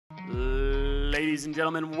Ladies and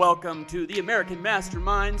gentlemen, welcome to the American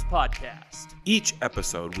Masterminds podcast. Each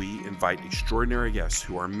episode, we invite extraordinary guests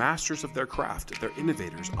who are masters of their craft. They're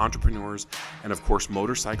innovators, entrepreneurs, and of course,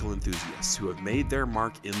 motorcycle enthusiasts who have made their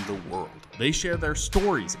mark in the world. They share their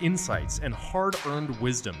stories, insights, and hard-earned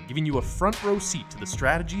wisdom, giving you a front row seat to the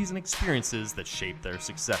strategies and experiences that shape their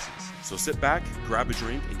successes. So sit back, grab a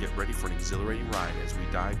drink, and get ready for an exhilarating ride as we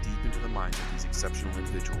dive deep into the minds of these exceptional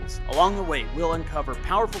individuals. Along the way, we'll uncover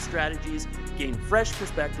powerful strategies, gain fresh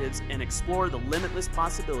perspectives, and explore the limitless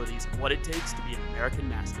possibilities of what it takes to be an American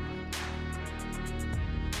mastermind.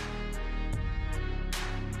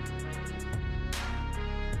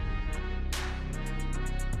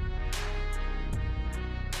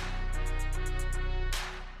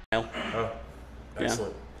 Oh,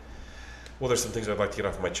 excellent. Yeah. Well, there's some things I'd like to get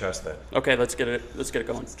off my chest then. Okay, let's get it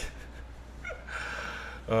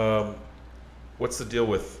going. What's the deal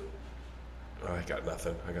with? Oh, I got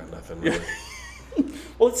nothing. Really.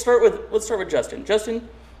 Well, let's start with Justin. Justin,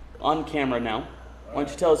 on camera now. Why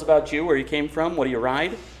don't you tell us about you, where you came from, what do you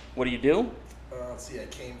ride, what do you do? Let's see, I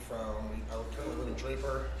currently live in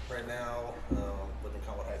Draper right now. Lived in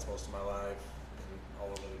Colorado Heights most of my life, and all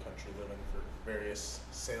over the country living for various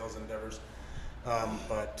sales endeavors.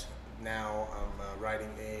 But now I'm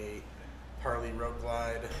riding a Harley Road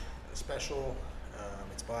Glide special.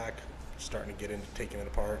 It's black. Starting to get into taking it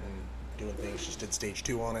apart and doing things. Just did stage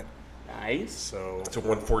 2 on it. Nice. So it's a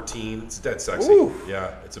 114. It's dead sexy. Ooh.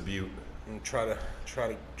 Yeah, it's a beaut. And try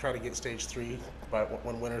to get stage 3 by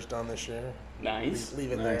when winter's done this year. Nice.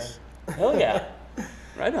 Leave it nice. there. Hell yeah.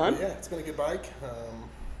 Right on. Yeah, it's been a good bike.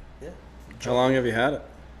 Yeah. How long have you had it?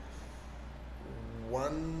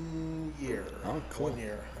 1 year. Oh, cool. 1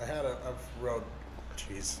 year. I've rode,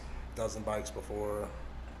 dozen bikes before.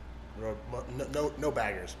 Rode no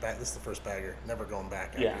baggers. This is the first bagger. Never going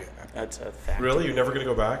back. Yeah, that's a fact. Really? You're never going to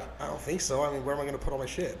go back? I don't think so. I mean, where am I going to put all my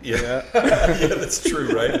shit? Yeah. Yeah, that's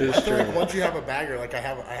true, right? It is I feel true. like once you have a bagger, like I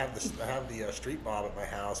have the street bob at my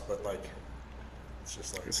house, but like it's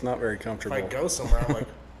just like It's not very comfortable. if I go somewhere, I'm like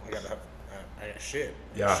I got shit.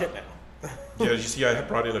 Yeah. Shit now. Yeah, you see, I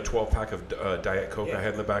brought in a 12-pack of Diet Coke I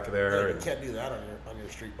had in the back of there. You can't do that on your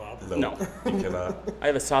street bob. No. You cannot. I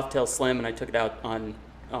have a Softail Slim, and I took it out on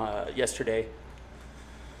yesterday.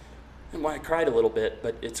 And I cried a little bit,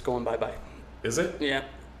 but it's going bye-bye. Is it? Yeah.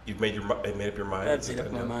 You've made up your mind? I've made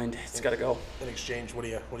up my mind. It's got to go. In exchange, what are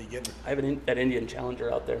you getting? I have that Indian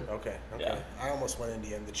Challenger out there. Okay. Yeah. I almost went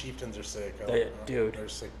Indian. The Chieftains are sick. Dude. They're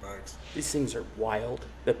sick bikes. These things are wild.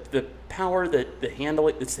 The power, the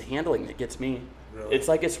handling, it's the handling that gets me. Really? It's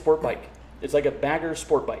like a sport bike. It's like a bagger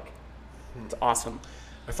sport bike. It's awesome.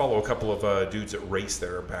 I follow a couple of dudes that race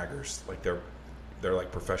their baggers. Like they're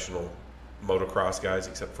like professional motocross guys,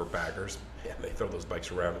 except for baggers. Yeah. And they throw those bikes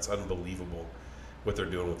around. It's unbelievable what they're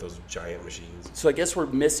doing with those giant machines. So I guess we're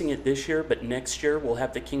missing it this year, but next year we'll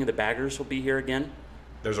have the King of the Baggers will be here again.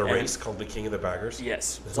 There's a race called the King of the Baggers?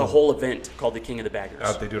 Yes. It's a whole event called the King of the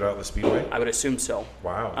Baggers. They do it out at the Speedway? I would assume so.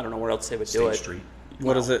 Wow. I don't know where else they would do State it. Street.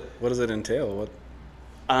 What does it entail?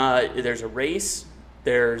 There's a race.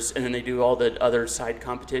 And then they do all the other side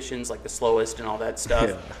competitions like the slowest and all that stuff.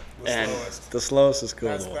 Yeah. The slowest is cool.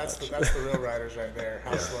 That's the real riders right there.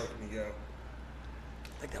 How slow can you go?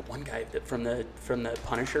 Like that one guy from the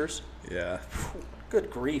Punishers. Yeah.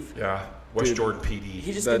 Good grief. Yeah. West Jordan PD.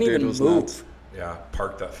 He just That didn't even dude was move. nuts. Yeah.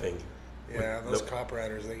 Parked that thing. Yeah, those cop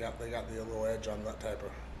riders, they got the little edge on that type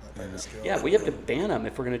of skill. Yeah, we have to ban him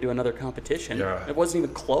if we're going to do another competition. Yeah. It wasn't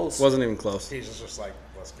even close. Wasn't even close. He's just like,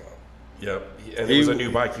 let's go. Yep. And it was a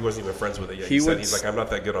new bike. He wasn't even friends with it yet. He's like, I'm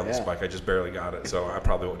not that good on this Yeah. bike. I just barely got it, so I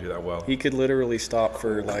probably won't do that well. He could literally stop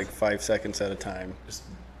for like 5 seconds at a time,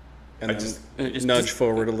 and then nudge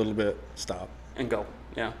forward a little bit, stop. And go.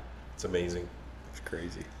 Yeah. It's amazing. It's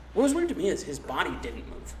crazy. What was weird to me is his body didn't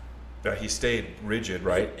move. Yeah, he stayed rigid,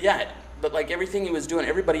 right? Yeah, but like everything he was doing,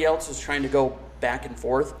 everybody else was trying to go back and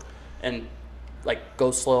forth and like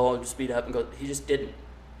go slow and speed up and go. He just didn't.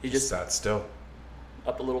 He just sat still.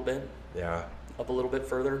 Up a little bit. Yeah. Up a little bit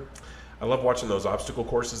further. I love watching those obstacle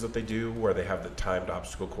courses that they do where they have the timed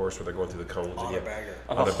obstacle course where they're going through the cones On a bagger.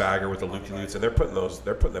 on a bagger with the loop-de-loops, and they're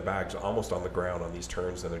putting the bags almost on the ground on these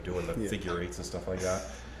turns, and they're doing the figure eights and stuff like that.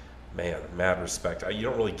 Man, mad respect. You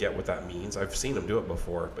don't really get what that means. I've seen them do it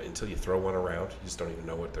before, but until you throw one around, you just don't even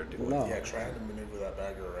know what they're doing. No. Yeah, trying to maneuver that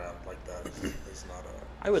bagger around like that is not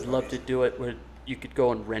a... I would love to do it where you could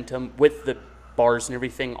go and rent them with the bars and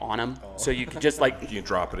everything on them, so you could just like... You can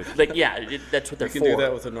drop it. If like, yeah, that's what they're for. You can do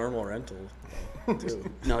that with a normal rental, too.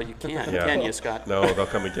 No, you can't. Yeah. Can you, Scott? No, they'll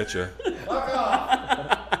come and get you.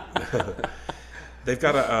 They've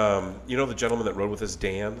got a, the gentleman that rode with us,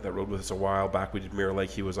 Dan, that rode with us a while back. We did Mirror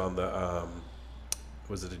Lake. He was on the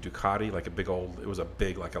was it a Ducati, like a big old, it was a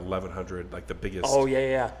big, like 1100, like the biggest. Oh,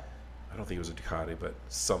 yeah. I don't think it was a Ducati, but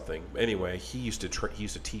something. Anyway, he used to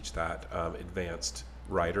teach that advanced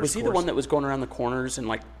riders Was he the one that was going around the corners and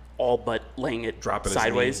like all but laying it dropping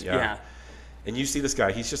sideways? his knee, yeah. And you see this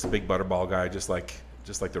guy, he's just a big butterball guy, just like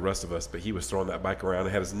the rest of us, but he was throwing that bike around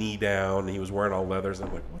and had his knee down and he was wearing all leathers. And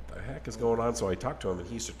I'm like, what the heck is going on? So I talked to him, and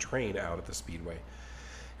he used to train out at the Speedway.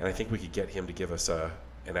 And I think we could get him to give us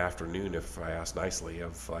an afternoon, if I asked nicely,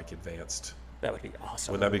 of like advanced. That would be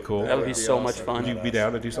awesome. Wouldn't that be cool? That would be so much fun. Would you be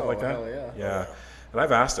down to do something like that? Hell yeah. Yeah. And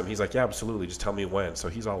I've asked him. He's like, yeah, absolutely. Just tell me when. So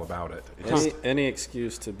he's all about it. Any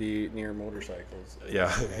excuse to be near motorcycles.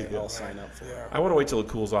 Yeah. I'll sign up for it. I want to wait till it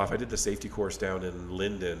cools off. I did the safety course down in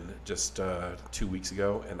Linden just 2 weeks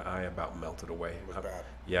ago, and I about melted away. It was bad.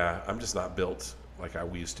 Yeah, I'm just not built like I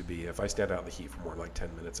used to be. If I stand out in the heat for more than like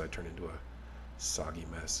 10 minutes, I turn into a soggy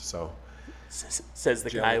mess. So Says the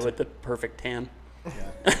guy with the perfect tan.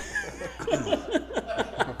 Yeah.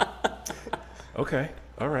 okay,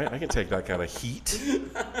 all right, I can take that kind of heat.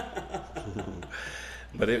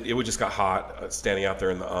 But it would just got hot standing out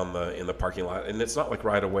there in the parking lot, and it's not like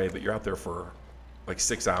right away, but you're out there for like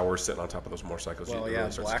 6 hours sitting on top of those motorcycles. Well, It yeah,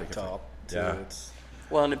 really starts to take blacktop. effect. Yeah.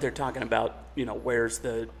 Well, and if they're talking about, where's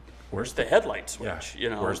the headlight switch,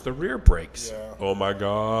 Where's the rear brakes? Yeah. Oh my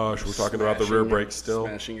gosh, we're talking about the rear brakes still.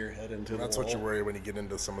 Smashing your head into the That's wall. what you worry when you get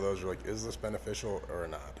into some of those. You're like, is this beneficial or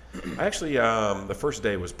not? I actually, the first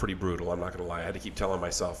day was pretty brutal. I'm not going to lie. I had to keep telling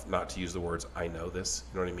myself not to use the words "I know this."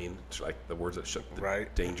 You know what I mean? It's like the words that the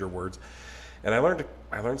Right. danger words. And I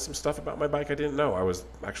learned some stuff about my bike I didn't know. I was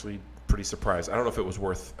actually pretty surprised. I don't know if it was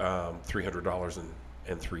worth $300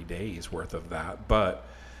 in 3 days worth of that, but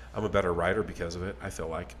I'm a better rider because of it, I feel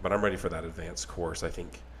like. But I'm ready for that advanced course. I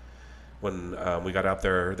think when we got out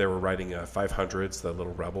there, they were riding 500s, the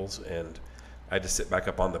little Rebels, and I had to sit back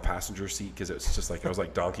up on the passenger seat because it was just like I was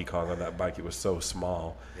like Donkey Kong on that bike. It was so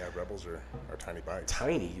small. Yeah, Rebels are tiny bikes.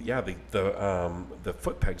 Tiny, yeah. The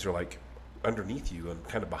foot pegs are like underneath you and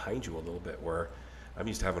kind of behind you a little bit, where I'm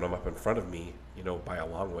used to having them up in front of me, by a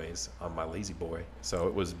long ways on my Lazy Boy. So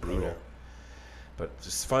it was brutal. Yeah. But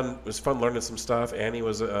just fun. It was fun learning some stuff. Annie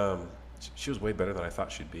was, she was way better than I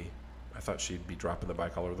thought she'd be. I thought she'd be dropping the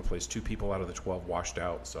bike all over the place. 2 people out of the 12 washed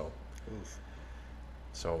out. So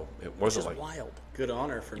it wasn't Which is like wild. Good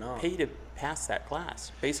honor for not. Pay to pass that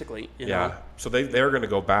class, basically. yeah. So they're going to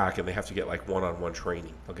go back and they have to get like one-on-one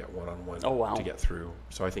training. They'll get one-on-one Oh, wow. to get through.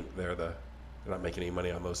 So I think they're not making any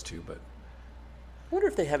money on those 2, but I wonder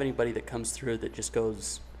if they have anybody that comes through that just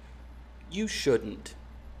goes, you shouldn't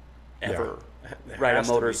ever ride a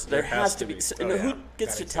motor. There has to be. Oh, And who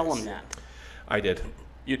gets to tell them that? I did.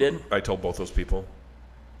 You did? I told both those people,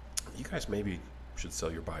 you guys maybe should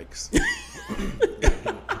sell your bikes.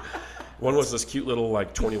 One was this cute little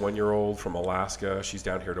like 21-year-old from Alaska. She's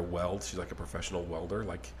down here to weld. She's like a professional welder.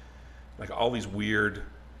 Like all these weird,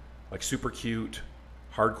 like super cute,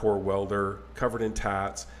 hardcore welder, covered in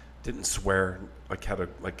tats, didn't swear, like had a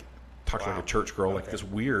talked like a church girl, like this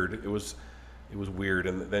weird. It was weird.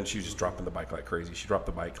 And then she was just dropping the bike like crazy. She dropped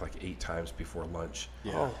the bike like 8 times before lunch.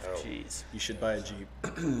 Yeah. Oh, jeez. You should buy a Jeep.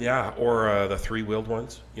 Yeah, or the 3-wheeled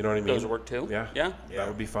ones. You know what I mean? Those work too? Yeah. Yeah? That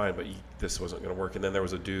would be fine, but this wasn't going to work. And then there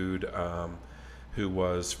was a dude who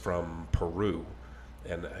was from Peru,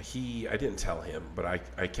 and I didn't tell him, but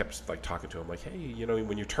I kept like talking to him, like, hey,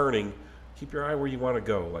 when you're turning, keep your eye where you want to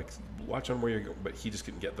go, like watch on where you're going. But he just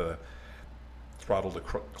couldn't get the throttle to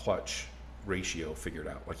clutch ratio figured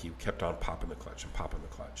out. Like he kept on popping the clutch.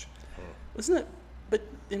 Isn't it? But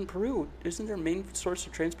in Peru, isn't their main source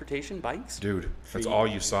of transportation bikes? Dude, that's all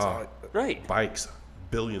you saw. Right. Bikes,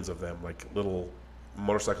 billions of them, like little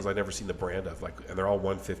motorcycles I'd never seen the brand of, and they're all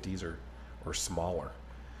 150s or smaller,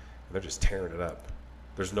 and they're just tearing it up.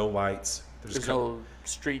 There's no lights. There's no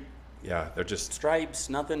street Yeah, they're just stripes,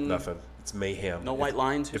 nothing. It's mayhem. No white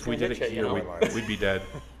lines. If we did it here, we'd be dead.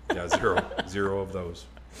 Yeah, zero of those.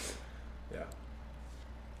 Yeah.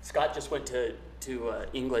 Scott just went to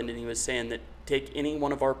England, and he was saying that take any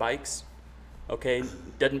one of our bikes, okay,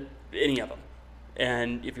 doesn't any of them,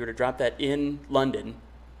 and if you were to drop that in London,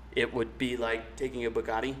 it would be like taking a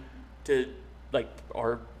Bugatti to like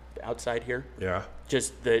our outside here. Yeah.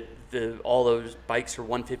 Just all those bikes are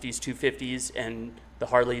 150s, 250s, and the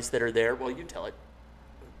Harleys that are there. Well, you tell it.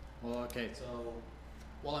 Well, okay, so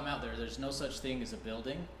while I'm out there, there's no such thing as a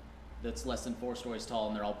building that's less than 4 stories tall,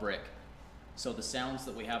 and they're all brick. So the sounds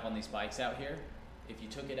that we have on these bikes out here, if you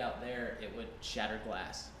took it out there, it would shatter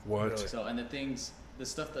glass. What? So, and the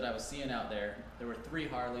stuff that I was seeing out there were 3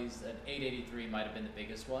 Harleys. An 883 might have been the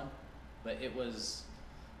biggest one, but it was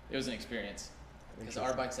an experience because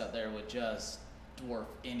our bikes out there would just dwarf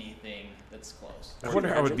anything that's close. I wonder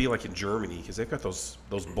how it would be like in Germany, because they've got those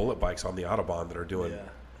bullet bikes on the Autobahn that are doing. Yeah.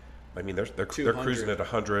 I mean, they're cruising at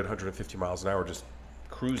 100, 150 miles an hour, just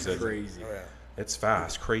cruising. Crazy. Oh, yeah. It's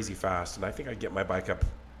fast, crazy fast, and I think I'd get my bike up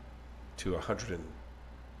to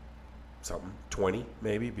 20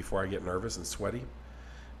 maybe before I get nervous and sweaty.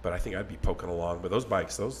 But I think I'd be poking along. But those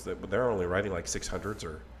bikes, they're only riding like 600s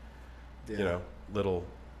or little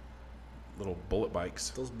bullet bikes.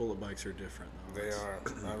 Those bullet bikes are different, though.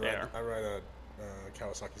 They are. I ride a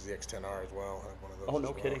Kawasaki ZX-10R as well. I have one of those. Oh, no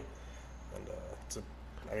as well. kidding.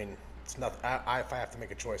 And it's not. If I have to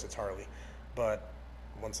make a choice, it's Harley. But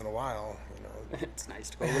once in a while, it's nice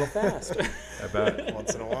to go a little fast. I bet.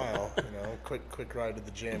 once in a while, quick ride to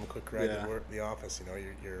the gym, quick ride to work, the office.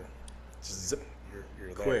 You're Zip.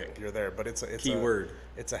 you're Quick. there. You're there. But it's Keyword.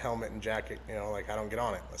 It's a helmet and jacket. Like I don't get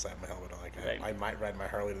on it unless I have my helmet on. Like Right. I might ride my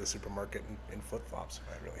Harley to the supermarket in flip flops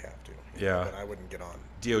if I really have to. Yeah. But I wouldn't get on.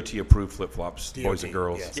 DOT approved flip flops, boys and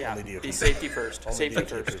girls. Yes, Yeah, only DOT. be safety first. Only Safety DOT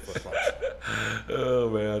first. flip-flops. Oh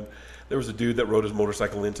man, there was a dude that rode his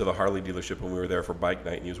motorcycle into the Harley dealership when we were there for bike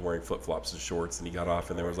night, and he was wearing flip flops and shorts, and he got off,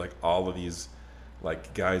 and there was like all of these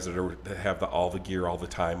like guys that have the all the gear all the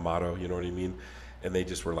time motto, you know what I mean? And they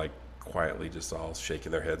just were like quietly just all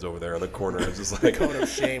shaking their heads over there in the corner. It was just like Cone of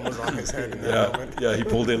shame was on his head in that moment. yeah, he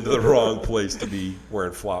pulled into the wrong place to be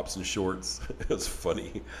wearing flops and shorts. It was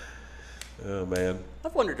funny. Oh man,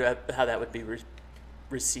 I've wondered how that would be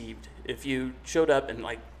received if you showed up and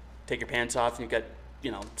like take your pants off and you got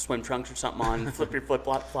swim trunks or something on, flip your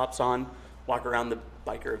flops on, walk around the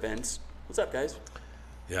biker events. What's up, guys?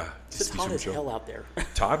 yeah, It's hot as hell out there.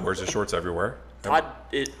 Todd wears his shorts everywhere. Todd,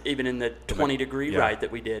 even in the 20-degree ride that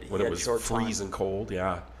we did, when he it had was shorts on. freezing cold,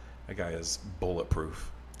 yeah, that guy is bulletproof.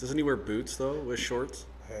 Doesn't he wear boots, though, with shorts?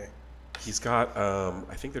 Hey, He's got,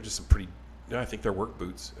 I think they're just some pretty. No, I think they're work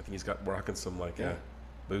boots. I think he's got rocking some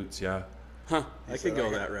boots. Yeah. Huh. I could go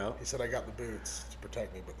that route. he said I got the boots to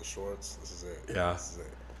protect me, but the shorts, this is it. Yeah. This is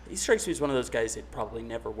it. He strikes me as one of those guys that probably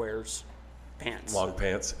never wears pants. Long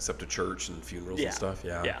pants, except to church and funerals and stuff.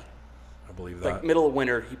 Yeah. Yeah. I believe that. Like middle of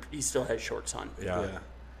winter, he still has shorts on. Yeah.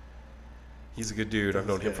 He's a good dude. I've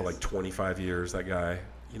known him for like 25 years. That guy.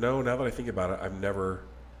 Now that I think about it,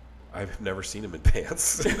 I've never seen him in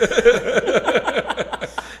pants.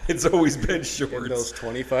 It's always been shorts. In those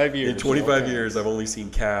 25 years. In 25 years, I've only seen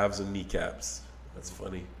calves and kneecaps. That's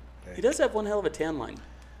funny. He does have one hell of a tan line.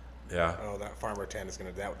 Yeah. Oh, that farmer tan is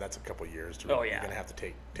that's a couple years. Oh, yeah. You're gonna have to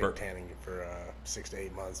take tanning for 6 to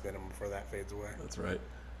 8 months minimum before that fades away. That's right.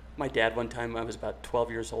 My dad, one time, I was about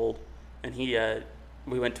 12 years old, and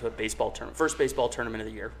we went to a baseball tournament, first baseball tournament of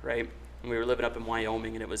the year, right? And we were living up in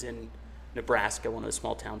Wyoming, and it was in Nebraska, one of the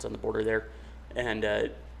small towns on the border there. And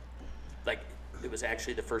it was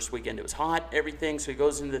actually the first weekend. It was hot, everything. So he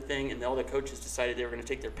goes into the thing, and all the coaches decided they were going to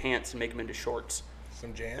take their pants and make them into shorts.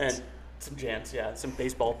 Some jants. And some jants, yeah, some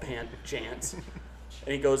baseball pant jants. And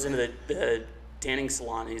he goes into the tanning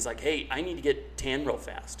salon, and he's like, "Hey, I need to get tan real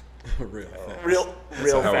fast." Real fast. Real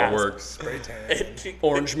That's how fast. it works. Spray tan. And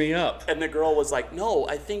Orange me up. And the girl was like, "No,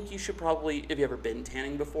 I think you should probably. Have you ever been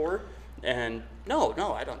tanning before?" And no,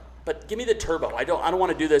 I don't. But give me the turbo. I don't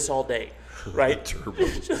want to do this all day, right? Turbo.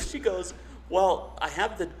 So she goes, "Well, I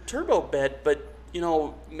have the turbo bed, but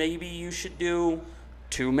maybe you should do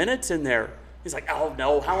 2 minutes in there." He's like, "Oh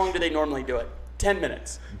no, how long do they normally do it? 10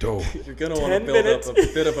 minutes." Dope. You're going to want 10 to build minutes. up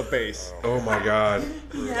a bit of a base. Oh my God.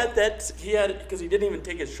 He had because he didn't even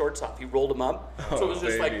take his shorts off. He rolled them up, so it was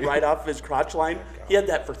just like baby. right off his crotch line. He had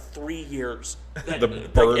that for 3 years. The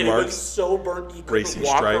burn and it marks. was so burnt he couldn't Racing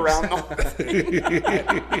walk stripes. around the whole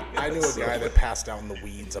thing. I knew a guy that passed out in the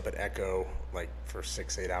weeds up at Echo like for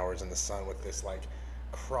 6-8 hours in the sun with this like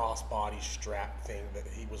crossbody strap thing that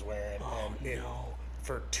he was wearing.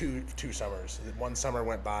 For two summers. One summer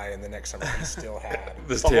went by, and the next summer he still had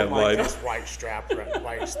This tan my line. God. this white strap, white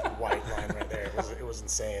line right there. It was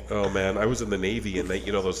insane. Oh man, I was in the Navy, and they,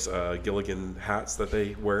 those Gilligan hats that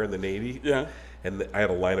they wear in the Navy. Yeah. And I had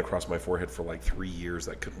a line across my forehead for like 3 years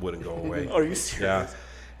that wouldn't go away. Are you serious? Yeah.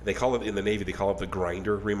 They call it in the Navy. They call it the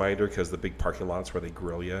grinder reminder because the big parking lots where they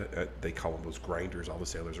grill you, they call them those grinders. All the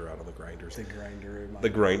sailors are out on the grinders. The grinder. The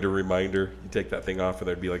grinder reminder. You take that thing off, and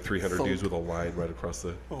there'd be like 300 Thunk. dudes with a line right across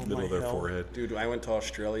the middle of their hell. forehead. Dude, I went to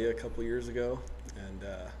Australia a couple years ago, and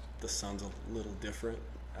the sun's a little different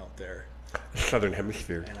out there. Southern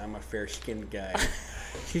Hemisphere. And I'm a fair-skinned guy.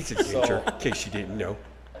 He's a ginger, in case you didn't know.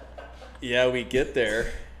 Yeah, we get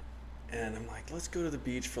there, and I'm like, let's go to the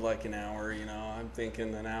beach for like an hour. I'm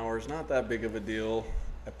thinking an hour is not that big of a deal.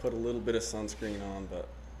 I put a little bit of sunscreen on, but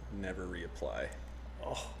never reapply.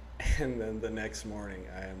 Oh. And then the next morning,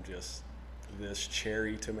 I am just this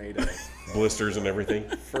cherry tomato Blisters and everything.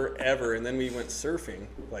 forever. And then we went surfing.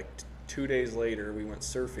 Like 2 days later, we went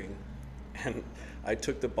surfing, and I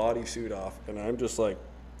took the bodysuit off, and I'm just like,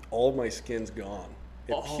 all my skin's gone.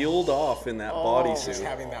 It peeled off in that bodysuit. Just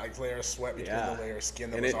having that like, layer of sweat between the layer of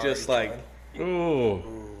skin that and was it just already like, Ooh.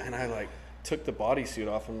 and I like took the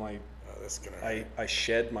bodysuit off, and like, this is gonna hurt. I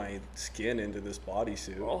shed my skin into this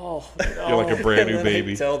bodysuit. Oh, You're like a brand And new then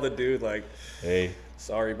baby. I tell the dude like, Hey,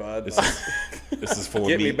 sorry, bud. this like, this is full of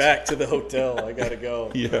get meat. me back to the hotel. I gotta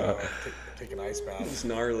go. Yeah. Take an ice bath. It's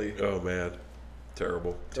gnarly. Oh man,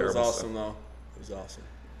 terrible. It was Terrible awesome stuff. though. It was awesome.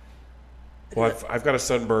 Well, I've got a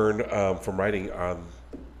sunburn from riding on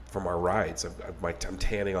from our rides. I'm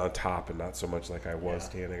tanning on top and not so much like I was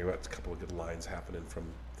tanning. I've got a couple of good lines happening from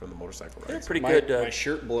the motorcycle they're rides. pretty My good.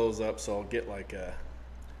 shirt blows up, so I'll get like a.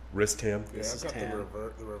 Wrist tan. Yeah, This I've is got tan.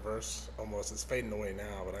 the reverse almost. It's fading away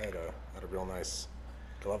now, but I had a real nice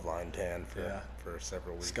glove line tan for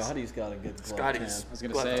several weeks. Scotty's got a good glove Scotty's. I was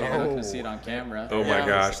gonna Glove say, tan. you're not gonna see it on camera. Oh my Yeah.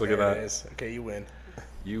 gosh, look at There it that. is. Okay, you win.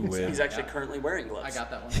 You win. He's actually currently wearing gloves. I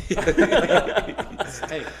got that one.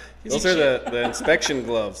 Hey, Those are the inspection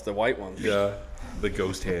gloves, the white ones. Yeah, the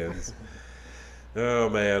ghost hands. Oh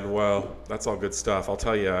man, well, that's all good stuff. I'll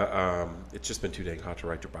tell you, it's just been too dang hot to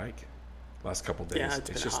ride your bike. Last couple days, Yeah, it's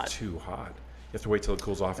been just hot. too hot. You have to wait till it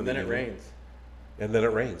cools off, And then it evening. rains. And then it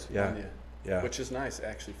rains. Yeah, yeah. Which is nice. It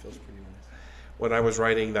actually feels pretty nice. When I was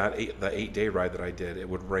riding the 8-day ride that I did, it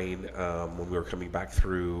would rain when we were coming back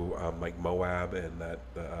through like Moab and that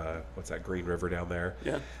what's that Green River down there.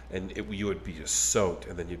 Yeah. And you would be just soaked,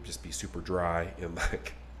 and then you'd just be super dry in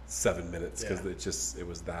like 7 minutes because it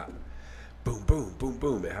was that boom, boom, boom,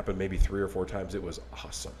 boom. It happened maybe 3 or 4 times. It was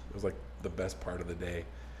awesome. It was like the best part of the day,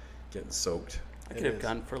 getting soaked. I could have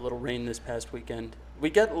gone for a little rain this past weekend. We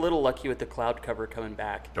got a little lucky with the cloud cover coming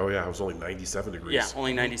back. Oh yeah, it was only 97 degrees. Yeah,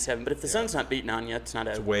 only 97. But if the sun's not beating on you, it's not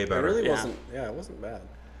It's a. way It better. really Yeah. wasn't. Yeah, it wasn't bad.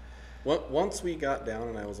 Once we got down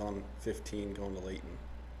and I was on 15 going to Layton,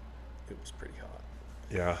 it was pretty hot.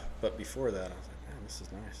 Yeah. But before that, I was like, man, this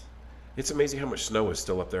is nice. It's amazing how much snow is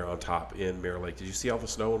still up there on top in Mirror Lake. Did you see all the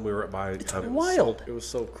snow when we were up by? It's it wild. It was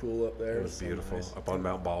so cool up there. It was so beautiful nice. up on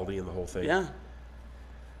Mount Baldy and the whole thing. Yeah.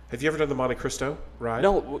 Have you ever done the Monte Cristo ride?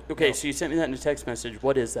 No. Okay, so you sent me that in a text message.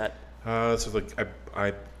 What is that? So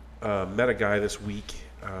I met a guy this week,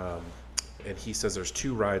 and he says there's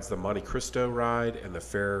 2 rides: the Monte Cristo ride and the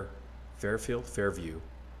Fairview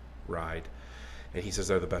ride. And he says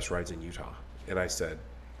they're the best rides in Utah. And I said,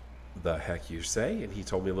 the heck you say? And he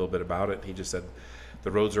told me a little bit about it. And he just said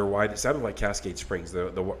the roads are wide. It sounded like Cascade Springs. The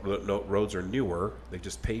roads are newer. They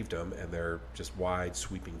just paved them, and they're just wide,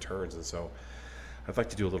 sweeping turns. And so I'd like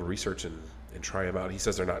to do a little research and try them out. He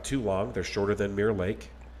says they're not too long. They're shorter than Mirror Lake.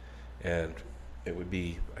 And I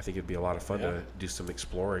think it'd be a lot of fun to do some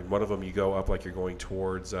exploring. One of them, you go up like you're going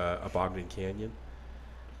towards a Bogdan Canyon,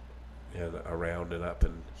 and around and up.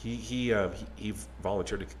 And he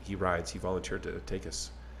volunteered. He volunteered to take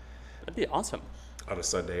us That'd be awesome. on a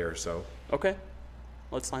Sunday or so. Okay.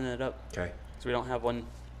 Let's line that up. Okay. Because we don't have one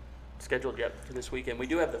scheduled yet for this weekend. We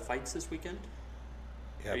do have the fights this weekend.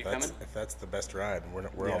 Yeah, Are you coming? if that's the best ride,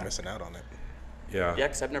 we're all missing out on it. Yeah. Yeah,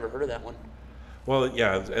 because I've never heard of that one. Well,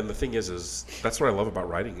 yeah, and the thing is that's what I love about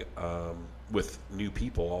riding with new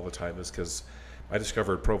people all the time is because I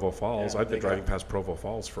discovered Provo Falls. Yeah, I've been they driving got- past Provo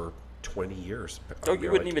Falls for 20 years. Oh,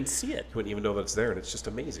 you wouldn't even see it. You wouldn't even know that it's there, and it's just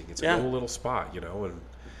amazing. It's Yeah. a cool little spot, and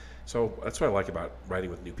so that's what I like about riding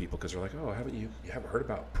with new people because they're like, oh, haven't you heard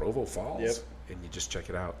about Provo Falls? Yep. And you just check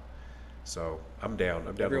it out. So I'm down.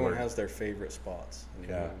 I'm down. Everyone to learn. has their favorite spots. And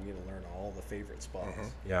Yeah. You need to learn all the favorite spots.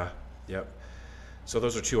 Yeah. Yep. So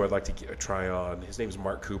those are 2 I'd like to try on. His name's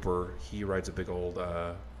Mark Cooper. He rides a big old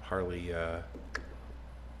Harley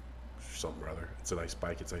something or other. It's a nice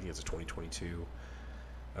bike. I think it's a 2022.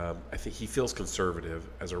 I think he feels conservative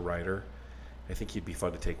as a rider. I think he'd be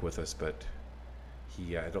fun to take with us, but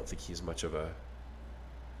I don't think he's much of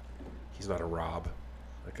he's not a Rob.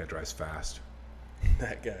 That guy drives fast.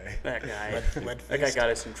 That guy. That guy. Lead That guy fist. got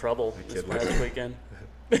us in trouble this kid past weekend.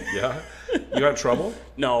 Yeah? You got in trouble?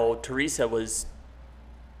 No, Teresa was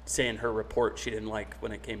saying her report she didn't like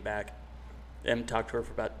when it came back. Em talked to her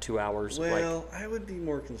for about 2 hours. Well, I would be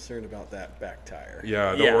more concerned about that back tire.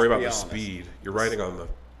 Yeah, don't Yeah, worry to about be the honest. speed. You're riding on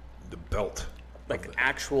the belt. like of the-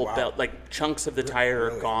 actual belt, like chunks of the tire are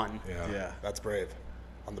Really? gone. Yeah. Yeah. That's brave.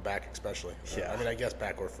 On the back especially. Yeah. I mean, I guess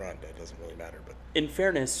back or front, it doesn't really matter. But In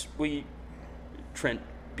fairness, Trent,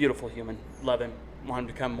 beautiful human, love him, want him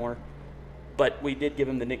to come more, but we did give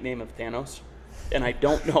him the nickname of Thanos, and I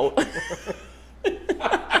don't know.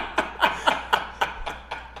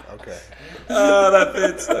 okay. Oh, that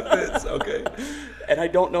fits. Okay. And I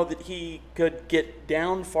don't know that he could get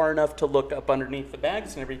down far enough to look up underneath the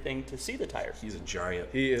bags and everything to see the tire. He's a giant.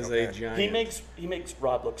 He is a giant. He makes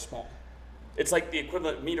Rob look small. It's like the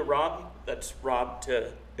equivalent of me to Rob. That's Rob to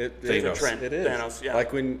Thanos. Trent. It is. Thanos, yeah.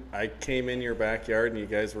 Like when I came in your backyard and you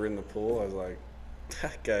guys were in the pool, I was like,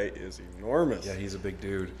 that guy is enormous. Yeah, he's a big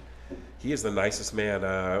dude. He is the nicest man.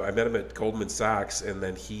 I met him at Goldman Sachs, and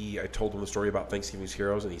then I told him the story about Thanksgiving's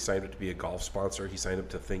Heroes, and he signed up to be a golf sponsor. He signed up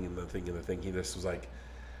to thing and the thing and the thing. He just was like,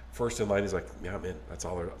 first in line, he's like, yeah, man, that's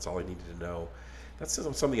all I needed to know. That's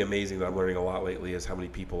something amazing that I'm learning a lot lately is how many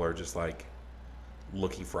people are just like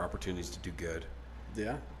looking for opportunities to do good.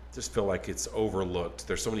 Yeah. Just feel like it's overlooked.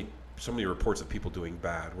 There's so many reports of people doing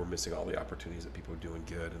bad. We're missing all the opportunities that people are doing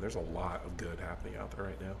good, and there's a lot of good happening out there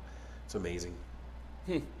right now. It's amazing.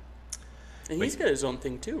 And he's got his own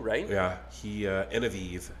thing too, right? Yeah,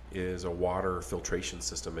 Innovive is a water filtration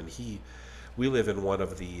system, and we live in one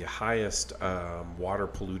of the highest water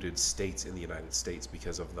polluted states in the United States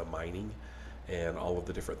because of the mining and all of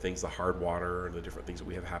the different things, the hard water and the different things that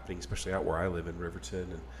we have happening, especially out where I live in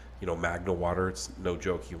Riverton, and Magna water. It's no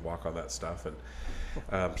joke. You walk on that stuff,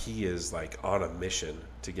 and he is like on a mission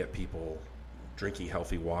to get people drinking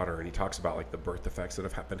healthy water, and he talks about like the birth defects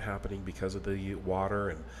that have been happening because of the water,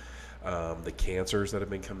 and the cancers that have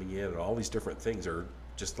been coming in, and all these different things are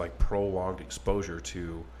just like prolonged exposure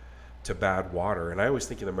to bad water. And I always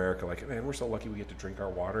think in America, like, man, we're so lucky we get to drink our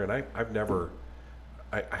water. And I've never,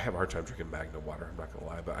 I have a hard time drinking Magna water. I'm not gonna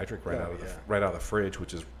lie, but I drink right out of the fridge,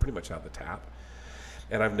 which is pretty much out of the tap.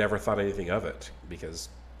 And I've never thought anything of it because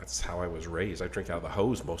that's how I was raised. I drink out of the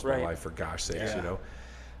hose most of my life, for gosh sakes,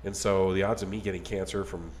 And so the odds of me getting cancer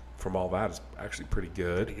from all that is actually pretty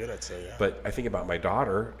good. Pretty good, I'd say, yeah. But I think about my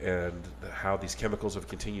daughter and how these chemicals have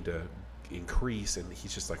continued to increase, and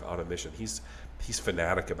he's just like on a mission. He's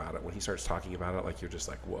fanatic about it. When he starts talking about it, like, you're just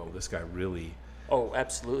like, whoa, this guy really. Oh,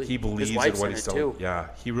 absolutely. He believes His in wife's what in he's it selling. too. Yeah,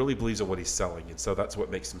 he really believes in what he's selling, and so that's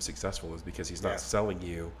what makes him successful, is because he's not selling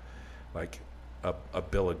you like a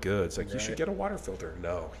bill of goods. Like, you should get a water filter.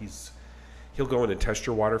 No, he'll go in and test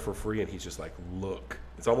your water for free, and he's just like, look.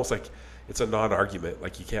 It's almost like it's a non-argument.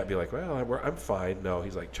 Like, you can't be like, well, I'm fine. No,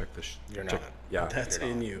 he's like, check this. You're check, not. Yeah, That's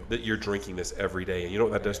in you. That you're drinking this every day, and you know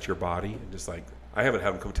what that does to your body. And just like, I haven't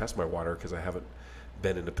had him come test my water because I haven't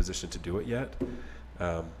been in a position to do it yet,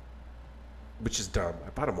 which is dumb. I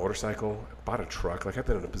bought a motorcycle. I bought a truck. Like, I've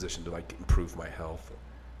been in a position to like improve my health.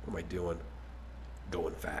 What am I doing?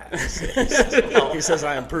 Going fast. He says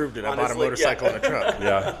I improved it. I bought a Honestly, motorcycle and a truck.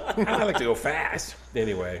 Yeah, I like to go fast.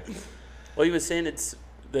 Anyway, Well, he was saying it's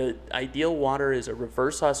the ideal water is a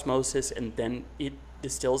reverse osmosis, and then it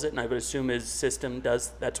distills it. And I would assume his system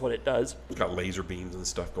that's what it does. it's got laser beams and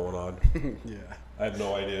stuff going on. Yeah. I have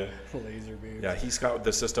no idea. Laser beams. Yeah, he's got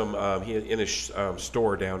the system. He in his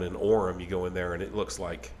store down in Orem. You go in there, and it looks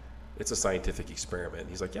like it's a scientific experiment.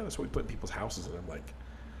 He's like, yeah, that's what we put in people's houses, and I'm like,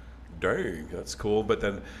 dang, that's cool. But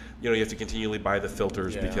then, you have to continually buy the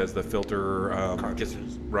filters because the filter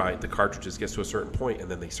the cartridges gets to a certain point, and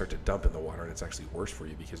then they start to dump in the water, and it's actually worse for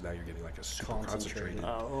you because now you're getting like a super concentrated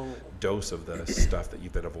dose of the stuff that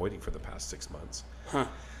you've been avoiding for the past 6 months.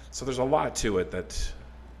 So there's a lot to it that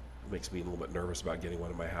makes me a little bit nervous about getting one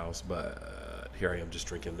in my house, but here I am just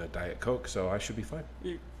drinking a Diet Coke, so I should be fine.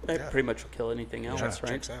 That pretty much will kill anything else,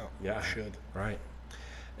 right? Checks out. Yeah, You should. Right.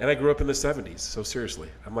 And I grew up in the 70s, so seriously,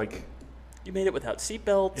 I'm like, You made it without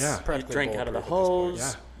seatbelts. Yeah. You Practically drank out of the bulletproof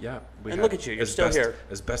hose. yeah. We And had look at you, you're still here.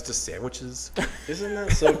 Asbestos sandwiches. Isn't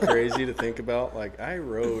that so crazy to think about? Like, I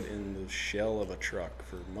rode in the shell of a truck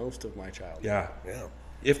for most of my childhood. Yeah. Yeah.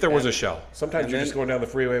 If there was a shell. Sometimes and you're then- just going down the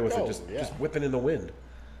freeway with it just yeah. whipping in the wind.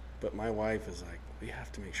 But my wife is like, we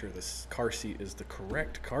have to make sure this car seat is the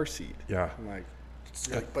correct car seat. Yeah. I'm like,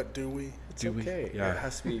 But do we? it's Do we? okay. Yeah. It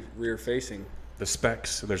has to be rear facing. The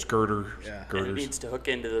specs, and there's girders. Yeah. And it Girders. needs to hook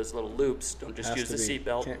into those little loops. Don't just Has use to the be.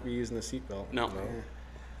 seatbelt. Can't be using the seatbelt. No.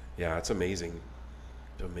 Yeah, it's amazing.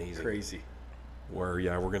 Amazing. Crazy. Where,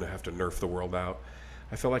 we're going to have to nerf the world out.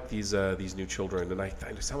 I feel like these new children, and I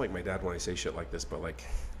sound like my dad when I say shit like this, but like,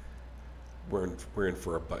 we're in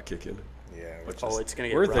for a butt kicking. Yeah. Oh, it's gonna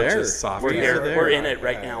get We're rough. there. Just soft We're air. here. there. We're in it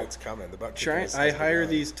right now. It's coming. The butt Try, kicking I has hire begun.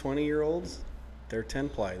 these 20-year-olds. They're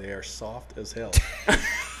 10-ply. They are soft as hell.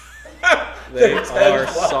 They are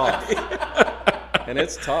soft. And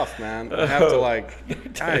it's tough, man. I have to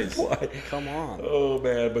like, guys, come on. Oh,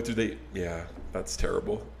 man. But do they? Yeah, that's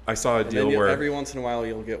terrible. I saw a And deal then where every once in a while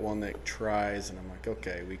you'll get one that tries, and I'm like,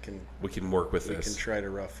 okay, we can work with we can this. try to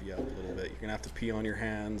rough you up a little bit. You're gonna have to pee on your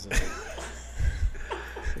hands. And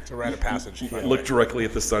It's a rite of passage. Look directly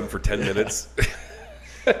at the sun for 10 minutes.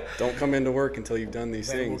 Don't come into work until you've done these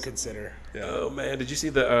Then we'll things. consider. Yeah. Oh man, did you see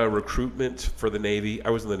the recruitment for the Navy? I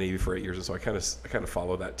was in the Navy for 8 years, and so I kind of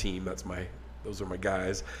follow that team. Those are my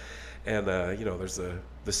guys. And you know, there's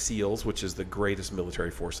the SEALs, which is the greatest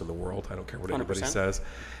military force in the world. I don't care what anybody 100%. says.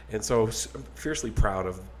 And so I'm fiercely proud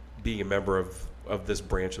of being a member of this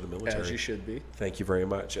branch of the military. As you should be. Thank you very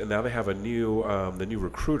much. And now they have the new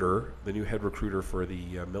recruiter, the new head recruiter for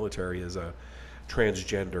the military is a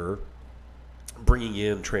transgender, bringing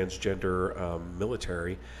in transgender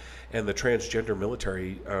military. And the transgender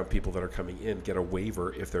military people that are coming in get a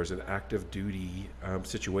waiver if there's an active duty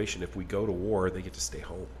situation. If we go to war, they get to stay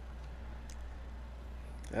home.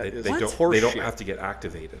 They don't have to get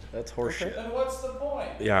activated. That's horseshit. Then what's the point?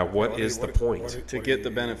 Yeah, what is the point? To get the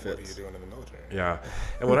benefits. What are you doing in the military? Yeah.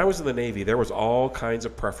 And when I was in the Navy, there was all kinds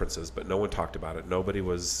of preferences, but no one talked about it. Nobody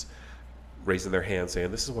was raising their hand saying,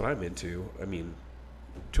 this is what I'm into. I mean,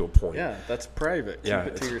 to a point. Yeah, that's private. Keep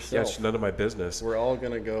it to yourself. Yeah, it's none of my business. We're all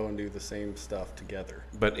going to go and do the same stuff together.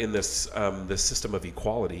 But in this this system of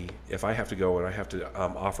equality, if I have to go and I have to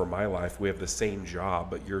offer my life, we have the same job,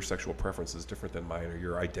 but your sexual preference is different than mine, or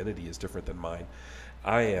your identity is different than mine.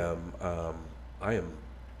 I am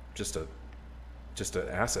just an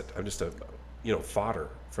asset. I'm just a fodder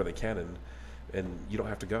for the cannon, and you don't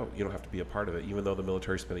have to go. You don't have to be a part of it, even though the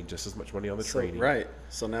military's spending just as much money on the training. Right.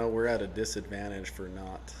 So now we're at a disadvantage for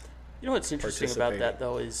not. You know what's interesting about that,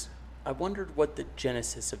 though, is I wondered what the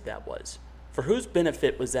genesis of that was. For whose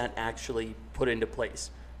benefit was that actually put into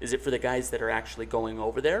place? Is it for the guys that are actually going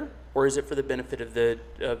over there, or is it for the benefit of the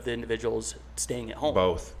individuals staying at home?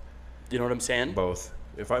 Both. You know what I'm saying? Both.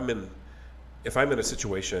 If I'm in a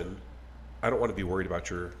situation, I don't want to be worried about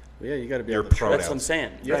your Yeah, you got to be your able to pronouns. That's what I'm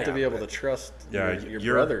saying. You have to Right. be able to trust your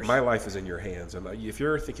your brothers. My life is in your hands, and if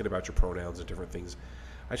you're thinking about your pronouns and different things,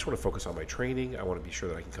 I just want to focus on my training. I want to be sure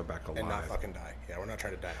that I can come back alive. And not fucking die. Yeah, we're not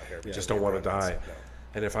trying to die out here. We just don't want to die. No.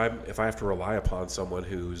 And if I have to rely upon someone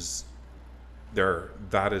who's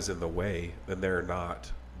that is in the way, then they're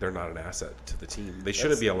not an asset to the team. They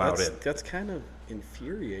shouldn't be allowed in. That's kind of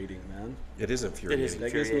infuriating, man. It is infuriating.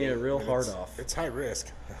 That gives me a real hard It's- off. It's high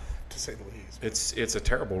risk, to say the least. It's a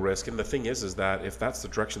terrible risk, and the thing is that if that's the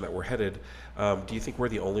direction that we're headed, do you think we're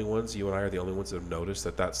the only ones? You and I are the only ones that have noticed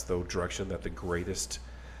that that's the direction that the greatest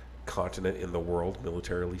continent in the world,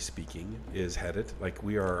 militarily speaking, is headed. Like,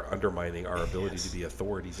 we are undermining our ability to be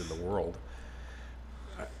authorities in the world.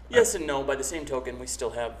 Yes and no. By the same token, we still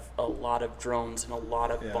have a lot of drones and a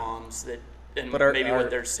lot of bombs that, and But what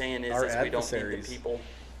they're saying is we don't need the people.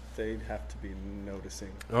 They'd have to be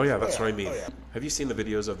noticing. Oh yeah, that's what I mean. Oh, yeah. Have you seen the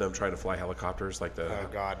videos of them trying to fly helicopters? Like Oh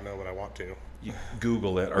God, no, but I want to. You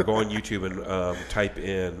Google it or go on YouTube and type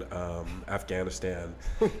in Afghanistan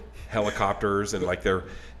helicopters, and like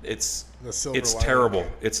it's silver lining. terrible.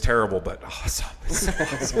 It's terrible, but awesome. It's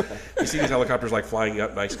awesome. You see these helicopters like flying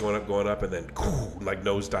up, nice, going up, and then like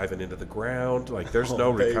nose diving into the ground. Like there's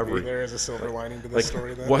no recovery. There is a silver lining to this Like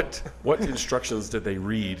story. Then. what instructions did they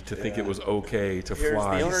read to think it was okay to Here's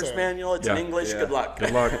fly? the owner's manual. It's in English. Yeah. Good luck.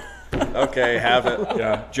 Good luck. Okay, have it.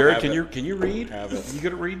 Yeah, Jared, Have can you read? Have it. You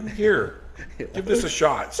good at reading? Here, give this a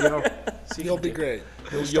shot. See if You'll you be can- great.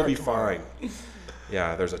 You'll be fine.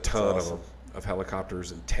 Yeah, there's a ton awesome. of them, of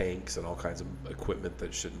helicopters and tanks and all kinds of equipment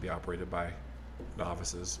that shouldn't be operated by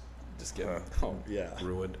novices. Just get Oh yeah.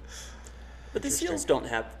 ruined. But the SEALs don't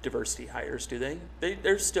have diversity hires, do they?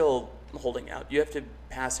 They're still holding out. You have to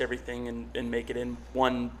pass everything and make it in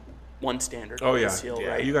one standard. Oh with yeah, the SEAL, yeah.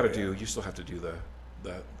 right? You still have to do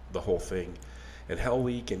the whole thing. And Hell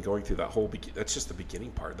Week and going through that whole that's just the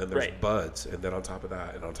beginning part. Then there's Right. buds, and then on top of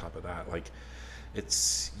that, like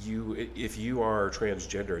it's you. If you are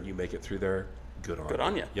transgender and you make it through there, good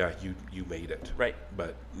on you. Yeah, you made it. Right.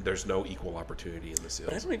 But there's no equal opportunity in the But I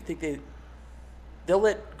SEALs. don't even think they'll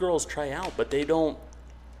let girls try out, but they don't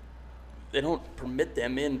permit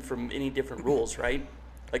them in from any different rules, right?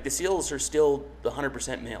 Like the SEALs are still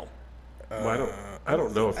 100% male. Well, I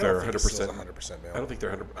don't know if I they're don't think it's 100%. 100% male. I don't think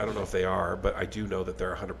they're 100. I don't know if they are, but I do know that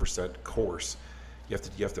they're 100% course. You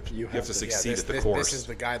have to succeed at the course. This is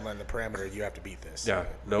the guideline, the parameter. You have to beat this. Yeah.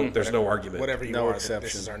 No, there's no argument. Whatever you No are, this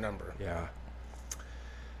exception. is our number. Yeah.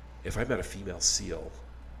 If I met a female SEAL,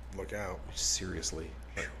 Look out. seriously,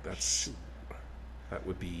 that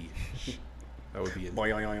would be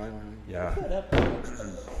yeah.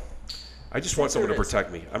 I just want someone to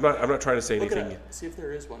protect me. I'm not trying to say Look anything. it up. See if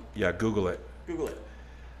there is one. Yeah, Google it. Google it.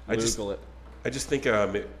 I just Google it. I just think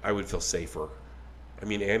I would feel safer. I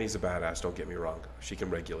mean, Annie's a badass. Don't get me wrong. She can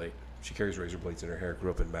regulate. She carries razor blades in her hair. Grew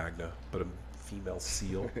up in Magna, but a female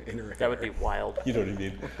SEAL. That would be wild. You know what I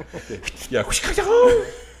mean? Yeah.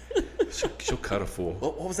 She'll cut a fool.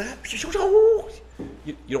 What was that?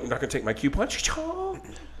 You're not going to take my cue punch?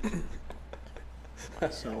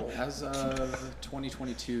 So as of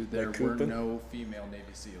 2022, there were Coopin'? no female Navy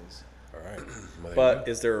SEAls. All right. Well, But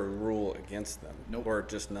is there a rule against them? Nope. Or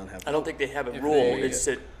just none have? I don't think they have a If rule. they- It's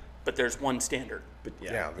that, but there's one standard, But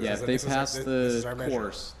Yeah. Yeah, if they pass this is the our measure.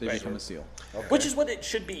 course, they become a SEAL. which is what it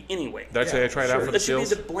should be anyway. Did I say I tried out for the That should be SEALs?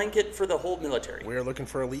 the blanket for the whole military. We are looking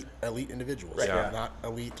for elite individuals, Right. Yeah. not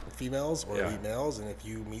elite females or Yeah. elite males. And if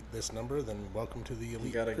you meet this number, then welcome to the elite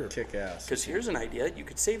you gotta group. kick ass. Because here's an idea: you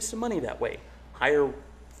could save some money that way. Hire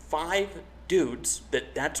 5 dudes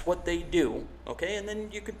that's what they do, okay, and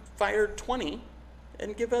then you could fire 20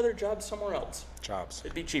 and give other jobs somewhere else. Jobs.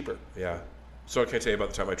 It'd be cheaper. Yeah. So can I tell you about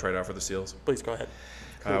the time I tried out for the SEALs? Please go ahead.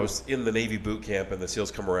 I was in the Navy boot camp, and the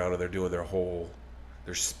SEALs come around, and they're doing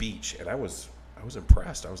their speech, and I was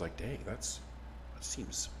impressed. I was like, dang, that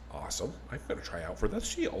seems awesome. I'm going to try out for the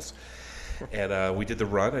SEALs. And we did the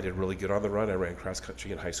run. I did really good on the run. I ran cross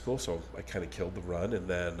country in high school, so I kind of killed the run. And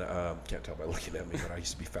then, can't tell by looking at me, but I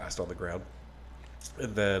used to be fast on the ground.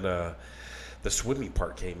 And then the swimming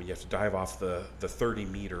part came, and you have to dive off the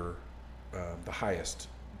 30-meter, the highest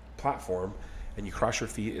platform, and you cross your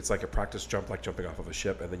feet. It's like a practice jump, like jumping off of a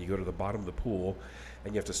ship, and then you go to the bottom of the pool,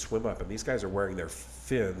 and you have to swim up. And these guys are wearing their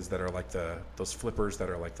fins that are like those flippers that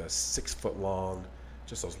are like the 6-foot long,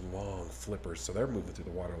 just those long flippers. So they're moving through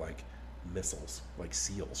the water like missiles, like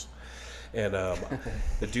seals. And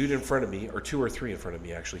the dude in front of me, or 2 or 3 in front of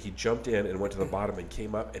me actually, he jumped in and went to the bottom and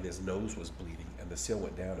came up, and his nose was bleeding, and the SEAL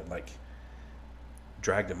went down and like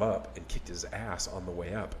dragged him up and kicked his ass on the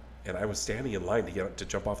way up. And I was standing in line to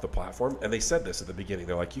jump off the platform, and they said this at the beginning.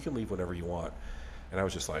 They're like, you can leave whenever you want. And I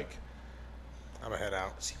was just like, I'm gonna head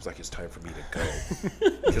out. seems like it's time for me to go.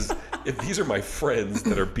 Because if these are my friends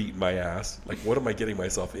that are beating my ass, like, what am I getting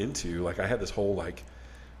myself into? Like, I had this whole, like,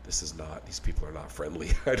 these people are not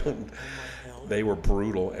friendly. They were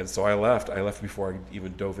brutal. And so I left. I left before I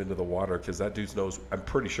even dove into the water, because that dude's nose, I'm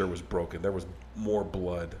pretty sure, was broken. There was more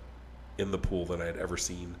blood in the pool than I had ever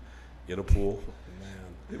seen in a pool.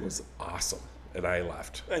 It was awesome. And I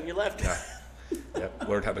left. And you left. Yep,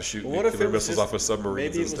 learned how to shoot What if nuclear it was missiles just- off of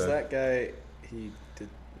submarines Maybe it was instead. that guy. He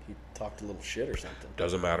talked a little shit or something.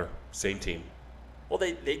 Doesn't matter. Same team. Well,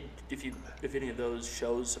 they if any of those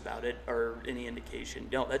shows about it are any indication,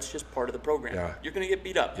 no, that's just part of the program. Yeah. You're gonna get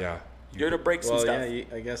beat up. Yeah. You're gonna break some Well, stuff. yeah.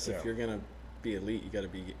 I guess Yeah. if you're gonna be elite, you got to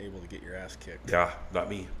be able to get your ass kicked. Yeah, not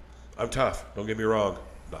me. I'm tough. Don't get me wrong.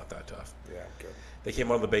 Not that tough. Yeah, good. They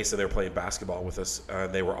came on the base and they were playing basketball with us,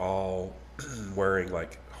 and they were all wearing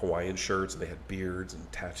like Hawaiian shirts, and they had beards and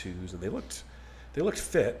tattoos, and they looked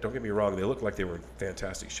fit. Don't get me wrong. They looked like they were in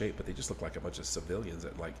fantastic shape, but they just looked like a bunch of civilians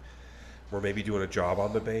that like were maybe doing a job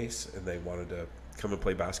on the base, and they wanted to come and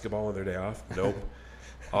play basketball on their day off. Nope.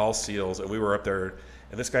 All SEALs. And we were up there,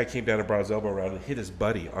 and this guy came down and brought his elbow around and hit his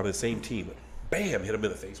buddy on the same team. Bam! Hit him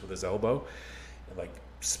in the face with his elbow, and like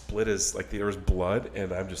split his, like there was blood,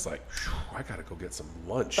 and I'm just like, I gotta go get some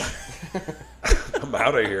lunch. I'm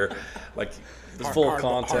out of here. Like, It's full Hard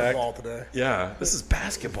contact. ball today. yeah, this is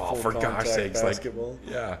basketball, Full for gosh contact sakes. basketball.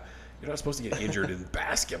 Like, yeah, you're not supposed to get injured in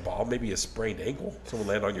basketball. Maybe a sprained ankle, someone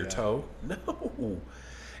land on your toe. No.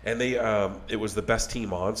 And they, it was the best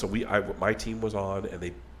team on. So my team was on, and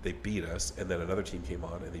they beat us, and then another team came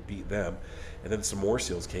on and they beat them, and then some more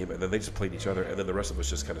SEALs came, and then they just played each other, and then the rest of us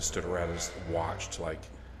just kind of stood around and just watched, like,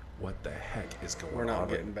 what the heck is going on? We're not right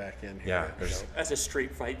getting back in here. Yeah, there's As a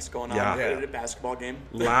street fight's going on Yeah. at a basketball game.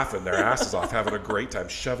 laughing their asses off, having a great time,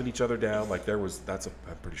 shoving each other down. Like I'm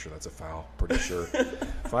pretty sure that's a foul. Pretty sure.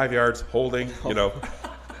 5 yards, holding, you know.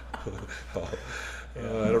 I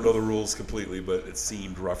don't know the rules completely, but it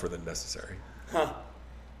seemed rougher than necessary. Huh.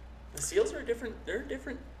 The SEALs are different. They're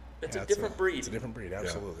different. It's Yeah, a different breed. It's a different breed,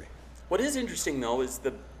 absolutely. What is interesting though is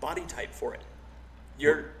the body type for it.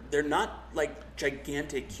 They're not like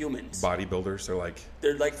gigantic humans. Bodybuilders,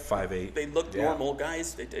 They're like 5'8". They look Yeah. normal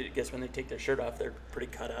guys. I guess when they take their shirt off, they're pretty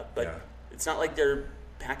cut up. But Yeah. it's not like they're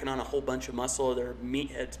packing on a whole bunch of muscle. They're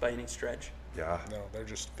meatheads by any stretch. Yeah, No, they're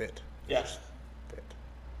just fit. Yes. Fit.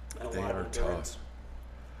 And a they lot are of endurance. tough.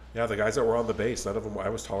 Yeah, the guys that were on the base, none of them. I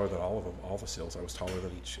was taller than all of them. All the SEALs, I was taller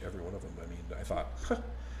than every one of them. I mean, I thought,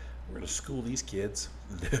 we're gonna school these kids.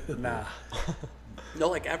 Nah. No,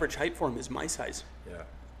 like average height for them is my size.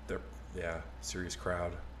 Yeah, serious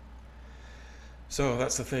crowd. So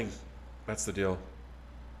that's the thing. That's the deal.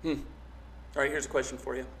 All right, here's a question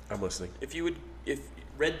for you. I'm listening. If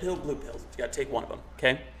red pill, blue pill, you got to take one of them,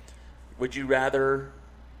 okay? Would you rather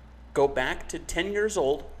go back to 10 years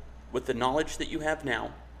old with the knowledge that you have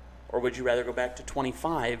now, or would you rather go back to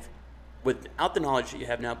 25 without the knowledge that you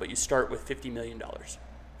have now, but you start with $50 million?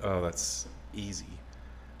 Oh, that's easy.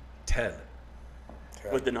 10.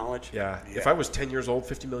 with the knowledge. Yeah. If I was 10 years old,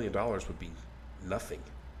 $50 million would be nothing.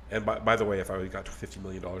 And by the way, if I got to $50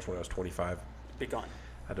 million when I was 25, Be gone.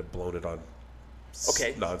 I'd have blown it on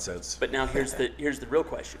nonsense. But now here's the real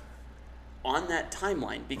question. On that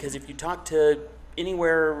timeline, because if you talk to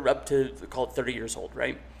anywhere up to, call it 30 years old,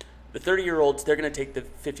 right? The 30-year-olds, they're going to take the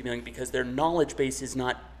 50 million because their knowledge base is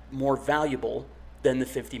not more valuable than the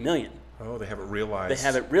 50 million. Oh, they haven't realized. They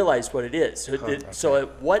haven't realized what it is. So, so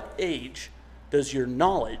at what age does your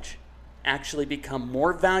knowledge actually become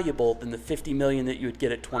more valuable than the 50 million that you would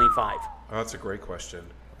get at 25? Oh, that's a great question.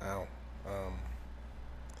 Wow.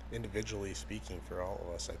 Individually speaking for all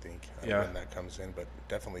of us, I think, when that comes in, but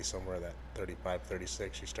definitely somewhere that 35,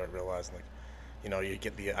 36, you start realizing, like, you know, you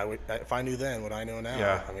get if I knew then what I know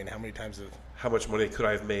now, I mean, how many times how much money could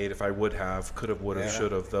I have made if I would have,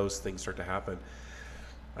 should have, those things start to happen.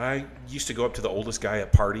 I used to go up to the oldest guy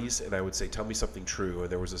at parties and I would say, tell me something true. And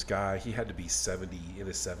there was this guy, he had to be 70, in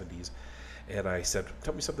his 70s. And I said,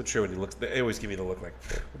 tell me something true. And they always give me the look like,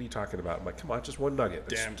 what are you talking about? I'm like, come on, just one nugget.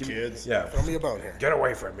 Damn kids. Throw me a bone here. Get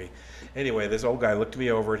away from me. Anyway, this old guy looked me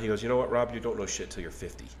over and he goes, you know what, Rob, you don't know shit till you're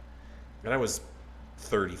 50. And I was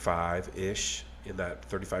 35-ish, in that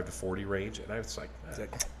 35 to 40 range. And I was like,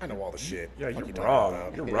 I know all the shit. Yeah, you're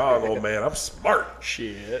wrong. You're wrong, old man. I'm smart.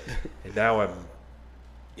 Shit. And now I'm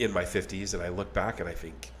in my 50s and I look back and I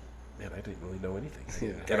think, man, I didn't really know anything.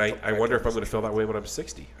 Yeah. And I wonder if I'm going to feel that way when I'm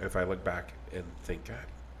 60. If I look back and think, God,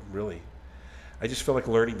 I just feel like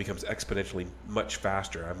learning becomes exponentially much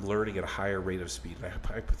faster. I'm learning at a higher rate of speed. And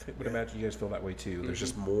I would imagine you guys feel that way too. Mm-hmm. There's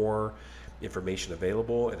just more information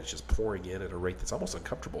available and it's just pouring in at a rate that's almost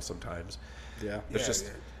uncomfortable sometimes. Yeah.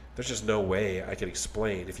 There's just no way I can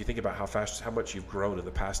explain. If you think about how much you've grown in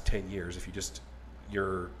the past 10 years, if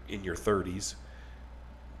you're in your 30s,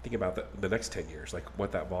 think about the next 10 years, like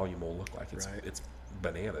what that volume will look like. It's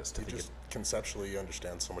bananas to think. Just conceptually, you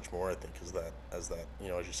understand so much more, I think, as that, you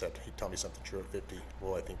know, as you said, hey, tell me something true at 50.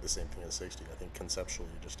 Well, I think the same thing at 60. I think conceptually,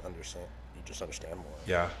 you just understand more.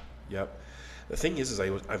 Yeah. Yep. The thing is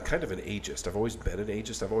I'm kind of an ageist. I've always been an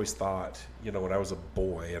ageist. I've always thought, you know, when I was a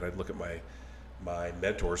boy and I'd look at my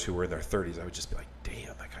mentors who were in their 30s, I would just be like,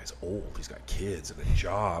 damn, that guy's old. He's got kids and a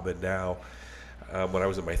job. And now, when I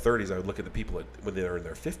was in my 30s, I would look at the people when they were in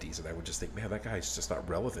their 50s, and I would just think, man, that guy's just not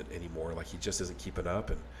relevant anymore. Like, he just isn't keeping up,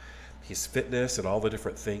 and his fitness and all the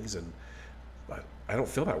different things. And I don't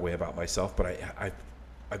feel that way about myself, but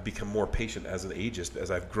I've become more patient as an ageist as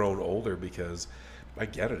I've grown older, because I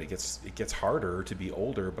get it. It gets harder to be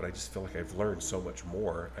older, but I just feel like I've learned so much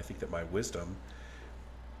more. I think that my wisdom,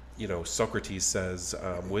 you know, Socrates says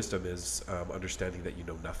wisdom is understanding that you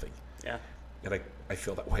know nothing. Yeah. And I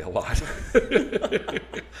feel that way a lot.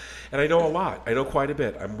 And I know a lot. I know quite a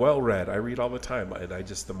bit. I'm well read. I read all the time. And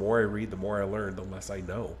the more I read, the more I learn, the less I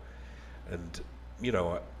know. And, you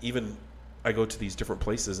know, even I go to these different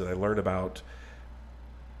places and I learn about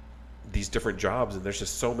these different jobs, and there's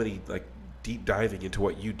just so many, like, deep diving into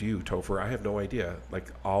what you do, Topher. I have no idea,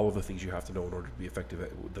 like, all of the things you have to know in order to be effective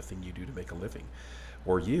at the thing you do to make a living.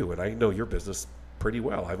 Or you. And I know your business pretty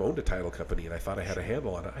well. I've owned a title company and I thought I had a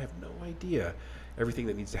handle on it. I have no idea everything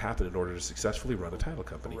that needs to happen in order to successfully run a title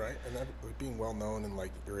company. Right. And that, like, being well known in,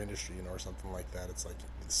 like, your industry, you know, or something like that, it's like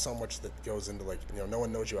so much that goes into, like, you know, no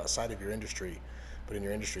one knows you outside of your industry, but in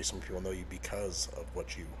your industry some people know you because of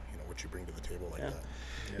what you bring to the table, like that.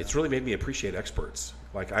 Yeah. It's really made me appreciate experts.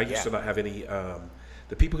 Like, I used to not have any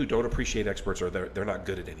the people who don't appreciate experts they're not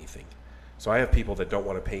good at anything. So I have people that don't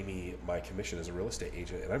want to pay me my commission as a real estate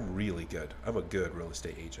agent, and I'm really good. I'm a good real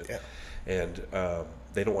estate agent. Yeah. And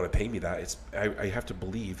they don't want to pay me that. I have to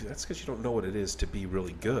believe that's because you don't know what it is to be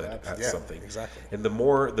really good at something. Exactly. And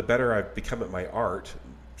the better I've become at my art,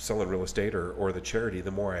 selling real estate or the charity, the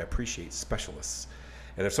more I appreciate specialists.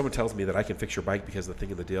 And if someone tells me that I can fix your bike because of the thing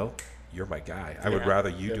in the deal, you're my guy. I would rather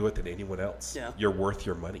you do it than anyone else. Yeah. You're worth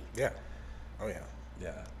your money. Yeah. Oh, yeah.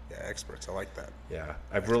 Yeah. Yeah, experts. I like that. Yeah,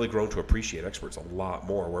 I've really grown to appreciate experts a lot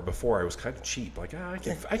more. Where before I was kind of cheap, like I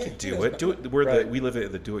can do it. We live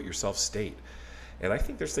in the do-it-yourself state, and I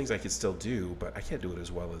think there's things I could still do, but I can't do it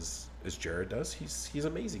as well as Jared does. He's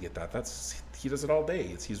amazing at that. He does it all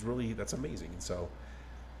day. That's amazing. And so,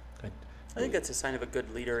 I think that's a sign of a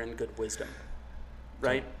good leader and good wisdom,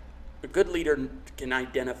 right? A good leader can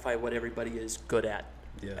identify what everybody is good at,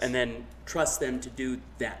 and then trust them to do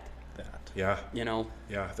that. Yeah. You know?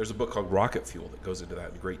 Yeah. There's a book called Rocket Fuel that goes into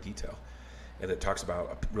that in great detail. And it talks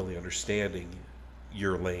about really understanding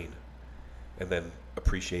your lane and then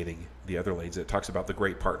appreciating the other lanes. And it talks about the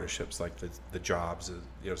great partnerships, like the Jobs,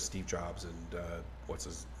 you know, Steve Jobs and what's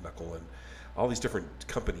his knuckle, and all these different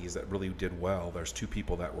companies that really did well. There's two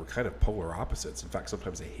people that were kind of polar opposites. In fact,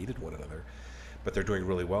 sometimes they hated one another. but they're doing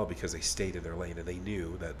really well because they stayed in their lane and they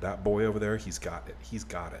knew that boy over there, he's got it. He's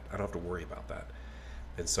got it. I don't have to worry about that.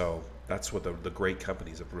 And so that's what the great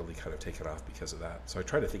companies have really kind of taken off because of that. So I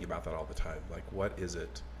try to think about that all the time. Like, what is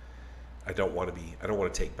it I don't want to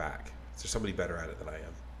take back? Is there somebody better at it than I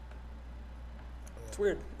am? It's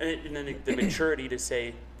weird. And then the maturity to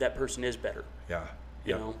say that person is better. Yeah.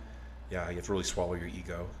 You know? Yeah, you have to really swallow your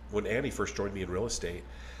ego. When Andy first joined me in real estate,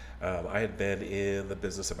 I had been in the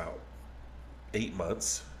business about 8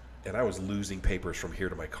 months, and I was losing papers from here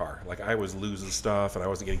to my car. Like, I was losing stuff, and I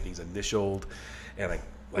wasn't getting things initialed, and I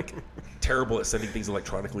terrible at sending things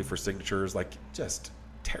electronically for signatures, like just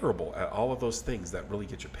terrible at all of those things that really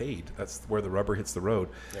get you paid. That's where the rubber hits the road.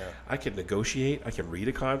 Yeah. I can negotiate. I can read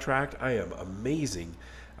a contract. I am amazing.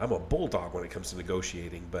 I'm a bulldog when it comes to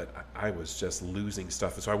negotiating, but I was just losing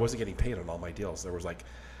stuff. And so I wasn't getting paid on all my deals. There was I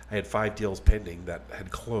had 5 deals pending that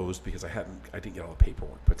had closed because I didn't get all the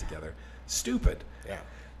paperwork put together. Stupid. Yeah.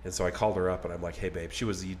 And so I called her up and I'm like, hey, babe, she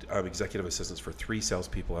was the executive assistant for 3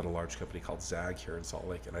 salespeople at a large company called Zag here in Salt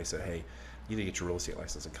Lake. And I said, hey, you need to get your real estate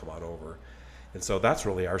license and come on over. And so that's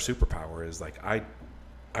really our superpower is like, I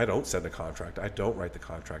don't send a contract. I don't write the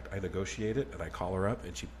contract. I negotiate it and I call her up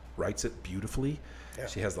and she writes it beautifully. Yeah.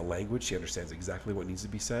 She has the language. She understands exactly what needs to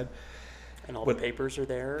be said. And all the papers are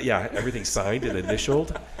there. Yeah, everything's signed and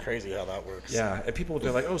initialed. Crazy how that works. Yeah, and people will be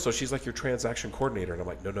like, "Oh, so she's like your transaction coordinator," and I'm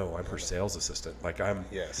like, "No, I'm her sales assistant. Like I'm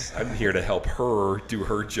here to help her do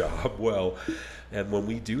her job well." And when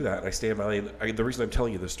we do that, and I stay in my lane. The reason I'm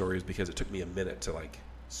telling you this story is because it took me a minute to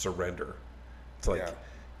surrender, to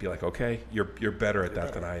be like, "Okay, you're better at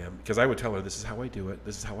that than I am." Because I would tell her, "This is how I do it.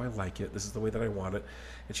 This is how I like it. This is the way that I want it,"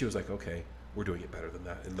 and she was like, "Okay. We're doing it better than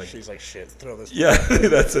that." And she's like, "Shit, throw this." Yeah,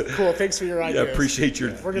 that's it. Cool. Thanks for your ideas. Yeah, appreciate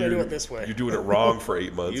your. We're gonna do it this way. You're doing it wrong for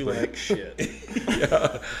 8 months. You like shit.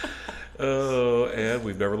 Yeah. Oh, and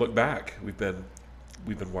we've never looked back. We've been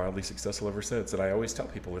wildly successful ever since. And I always tell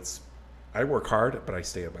people I work hard, but I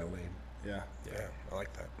stay in my lane. Yeah. I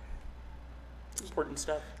like that. Important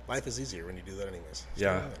stuff. Life is easier when you do that, anyways.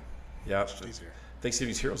 Yeah. It's just easier.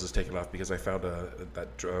 Thanksgiving's Heroes has taken off because I found that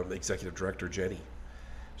executive director, Jenny.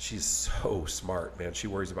 She's so smart, man. She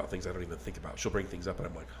worries about things I don't even think about. She'll bring things up, and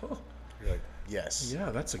I'm like, "Huh." You're like, "Yes." Yeah,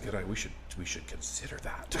 that's a good idea. We should consider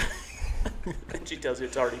that. And she tells you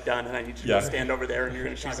it's already done, and I need you to stand over there, and you're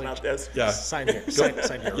going to talk about this. Yeah. Sign here. Sign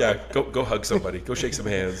here. Yeah. Go hug somebody. Go shake some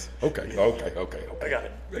hands. Okay. I got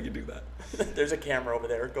it. I can do that. There's a camera over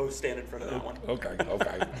there. Go stand in front of that one. Okay.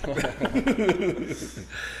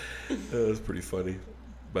 That's pretty funny,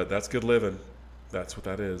 but that's good living. That's what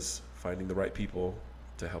that is. Finding the right people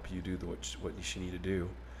to help you do what you need to do.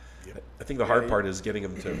 Yep. I think the hard part is getting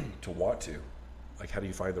them to want to. Like, how do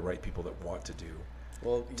you find the right people that want to do?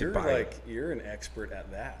 Well, you're an expert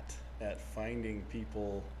at that, at finding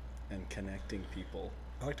people and connecting people.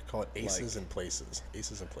 I like to call it aces in places.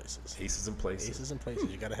 Aces in places. Aces in places. Aces in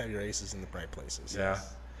places. You got to have your aces in the right places. Yeah.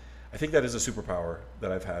 I think that is a superpower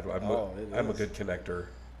that I've had. I'm a good connector,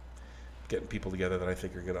 getting people together that I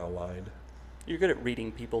think are going to align. You're good at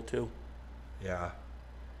reading people, too. Yeah.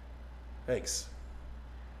 Thanks.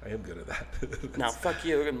 I am good at that. Now, fuck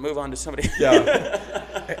you, and move on to somebody.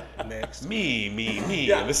 Yeah. Next. Me.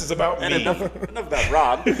 Yeah. This is about and me. Enough about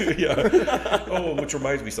Rob. Yeah. Oh, which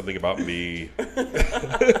reminds me something about me.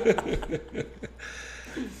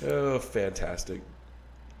 Oh, fantastic.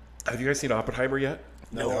 Have you guys seen Oppenheimer yet?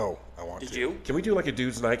 No. I want to. Did you? Can we do like a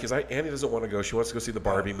dude's night? Because Annie doesn't want to go. She wants to go see the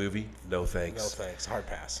Barbie movie. No thanks. No thanks. Hard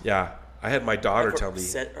pass. Yeah. I had my daughter tell me.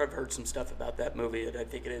 I've heard some stuff about that movie, and I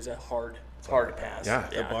think it is a hard pass. Yeah.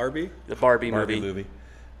 The Barbie? The Barbie movie.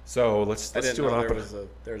 So let's do an Oppenheimer.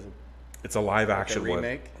 It's a live action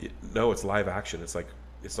remake? one. No, it's live action. It's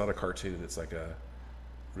not a cartoon. It's like a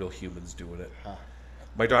real humans doing it. Huh.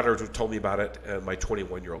 My daughter told me about it, and my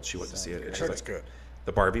 21-year-old, she went to see it. And she's like, good.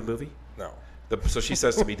 The Barbie movie? No. So she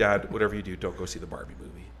says to me, Dad, whatever you do, don't go see the Barbie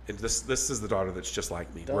movie. And this is the daughter that's just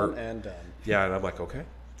like me. Done and done. Yeah, and I'm like, okay,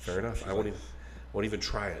 fair enough. I won't even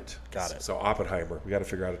try it. Got it. So Oppenheimer, we got to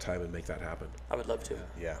figure out a time and make that happen. I would love to.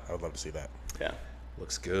 Yeah, I would love to see that. Yeah.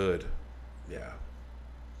 Looks good. Yeah.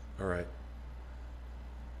 All right.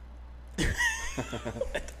 I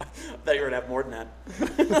thought you were going to have more than that.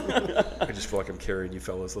 I just feel like I'm carrying you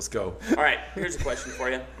fellas. Let's go. All right, here's a question for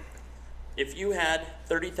you. If you had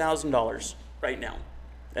 $30,000 right now,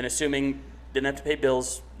 and assuming didn't have to pay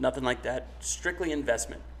bills, nothing like that, strictly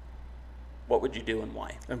investment, what would you do and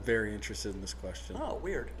why? I'm very interested in this question. Oh,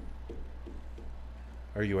 weird.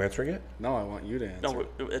 Are you answering it? No, I want you to answer.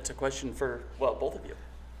 No, it's a question for, both of you.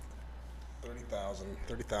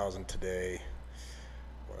 30,000 today.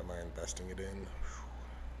 What am I investing it in?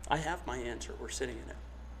 I have my answer. We're sitting in it.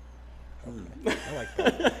 Okay. I like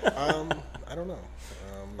that. I don't know.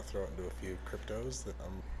 I'm gonna throw it into a few cryptos that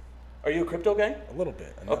I'm Are you a crypto guy? a little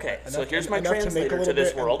bit. Okay, so here's my enough to make a translator little to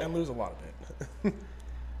this bit world. and lose a lot of it.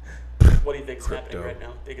 What do you think's happening Crypto. right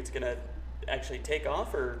now? Think it's gonna actually take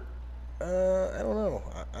off, or I don't know.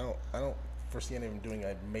 I don't foresee any of them doing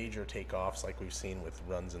a major takeoffs like we've seen with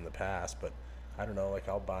runs in the past. But I don't know. Like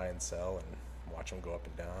I'll buy and sell and watch them go up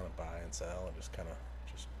and down, and buy and sell, and just kind of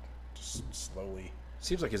just slowly.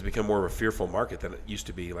 Seems like it's become more of a fearful market than it used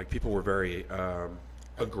to be. Like people were very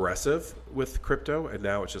aggressive with crypto, and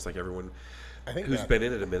now it's just like everyone I think who's that, been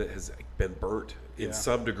in it a minute has been burnt in Yeah.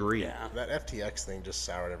 some degree. yeah? that FTX thing just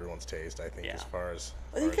soured everyone's taste. I think Yeah. as far as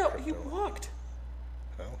I think he crypto. walked.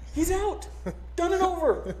 Well, He's out. Done and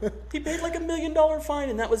over. He paid like $1 million fine,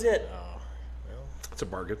 and that was it. well, It's a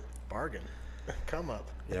bargain. bargain. Come up.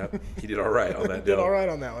 Yeah, he did all right on that Did deal. all right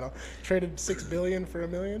on that one. I traded $6 billion for $1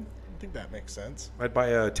 million. I think that makes sense. I'd buy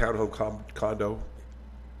a townhome condo.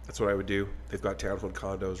 That's what I would do. They've got townhome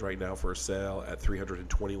condos right now for a sale at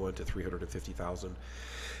 $321,000 to $350,000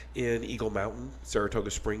 in Eagle Mountain, Saratoga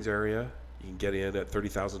Springs area. You can get in at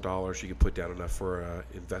 $30,000. You can put down enough for an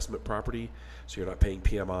investment property, so you're not paying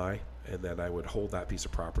PMI. And then I would hold that piece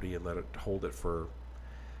of property and let it hold it for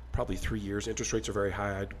probably 3 years. Interest rates are very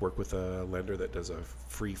high. I'd work with a lender that does a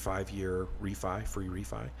free 5-year free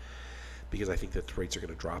refi, because I think that the rates are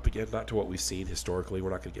going to drop again, not to what we've seen historically. We're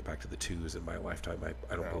not going to get back to the 2s in my lifetime,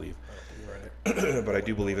 I don't believe. But I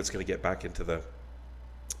do believe it's going to get back into the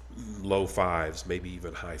low 5s, maybe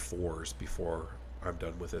even high 4s before I'm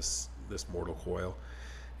done with this mortal coil.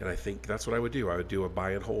 And I think that's what I would do. I would do a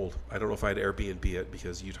buy and hold. I don't know if I'd Airbnb it,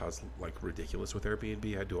 because Utah's like ridiculous with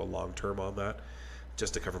Airbnb. I'd do a long term on that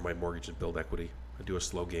just to cover my mortgage and build equity. I'd do a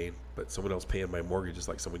slow gain, but someone else paying my mortgage is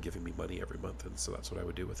like someone giving me money every month, and so that's what I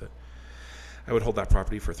would do with it. I would hold that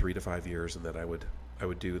property for 3 to 5 years, and then I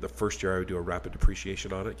would do the first year. I would do a rapid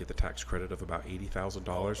depreciation on it, get the tax credit of about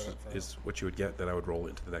 $80,000 is what you would get. Then I would roll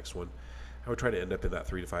it into the next one. I would try to end up in that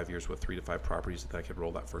 3 to 5 years with 3 to 5 properties, and then I could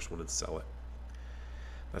roll that first one and sell it.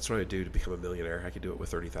 That's what I do to become a millionaire. I could do it with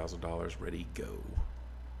 $30,000 ready, go.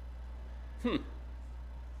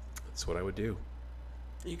 That's what I would do.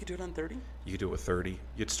 You could do it on 30? You could do it with 30.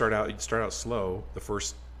 You'd start out slow. The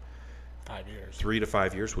first 5 years. 3 to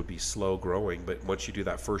 5 years would be slow growing, but once you do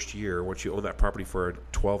that first year, once you own that property for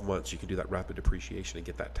 12 months, you can do that rapid depreciation and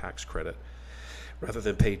get that tax credit, rather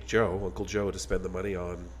than pay Uncle Joe, to spend the money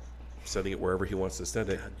on sending it wherever he wants to send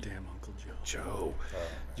it. God damn Uncle Joe. Joe,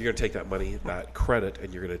 you're going to take that money, that credit,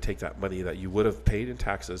 and you're going to take that money that you would have paid in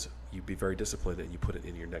taxes. You'd be very disciplined, and you put it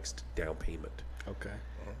in your next down payment. Okay.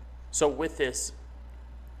 So with this,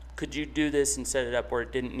 could you do this and set it up where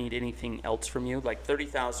it didn't need anything else from you? Like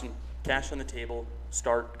 30,000 cash on the table,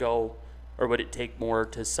 start, go, or would it take more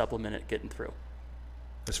to supplement it getting through?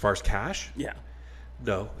 As far as cash, Yeah.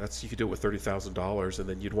 no, you could do it with $30,000, and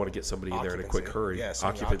then you'd want to get somebody in there in a quick hurry. Yeah,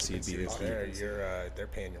 Occupancy would be is there. They're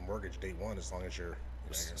paying your mortgage day one as long as you're.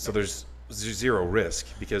 So there's zero risk,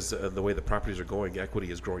 because the way the properties are going,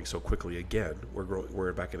 equity is growing so quickly. Again,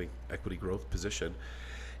 we're back in an equity growth position.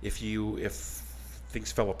 If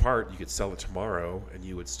things fell apart, you could sell it tomorrow and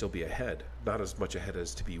you would still be ahead. Not as much ahead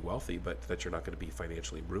as to be wealthy, but that you're not going to be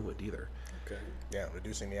financially ruined either. Okay. Yeah,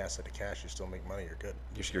 reducing the asset to cash, you still make money. You're good.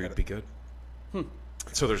 You're going to be good.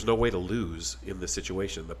 So there's no way to lose in this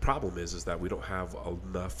situation. The problem is that we don't have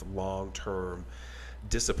enough long-term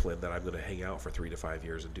discipline that I'm going to hang out for 3 to 5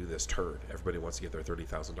 years and do this turn. Everybody wants to get their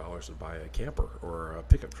 $30,000 and buy a camper or a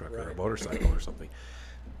pickup truck or a motorcycle or something.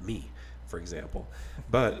 Me, for example.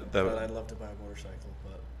 But I'd love to buy a motorcycle,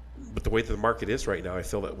 but the way that the market is right now, I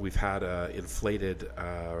feel that we've had inflated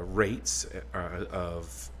rates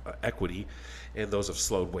of equity, and those have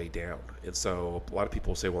slowed way down. And so a lot of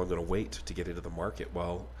people say, well, I'm going to wait to get into the market.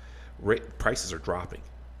 Well, prices are dropping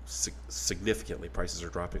significantly. Prices are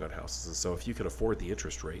dropping on houses. And so if you can afford the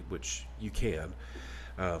interest rate, which you can,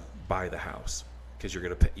 buy the house, because you're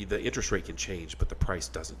going to pay. The interest rate can change, but the price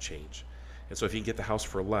doesn't change. And so if you can get the house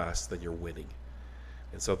for less, then you're winning.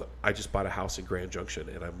 And so I just bought a house in Grand Junction,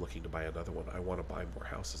 and I'm looking to buy another one. I want to buy more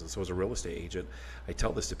houses. And so as a real estate agent, I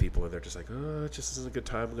tell this to people, and they're just like, oh, it just isn't a good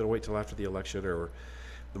time. I'm going to wait till after the election. Or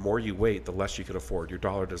the more you wait, the less you can afford. Your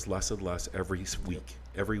dollar does less and less every week.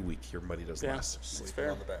 Every week, your money does less. That's Sleeping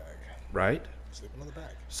fair. on the bag. Right? Sleeping on the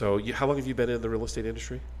bag. So how long have you been in the real estate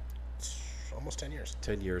industry? Almost 10 years.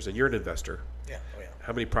 10 years. And you're an investor. Yeah. Oh yeah.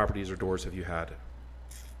 How many properties or doors have you had?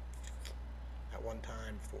 At one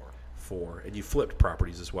time, 4. 4. And you flipped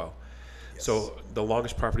properties as well. Yes. So the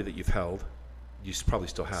longest property that you've held, you probably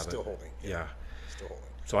still have Still it. holding. Yeah. Still holding.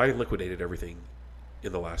 So I liquidated everything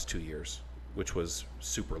in the last 2 years, which was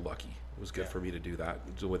super lucky. was good for me to do that,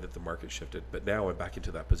 the way that the market shifted. But now I'm back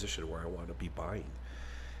into that position where I want to be buying.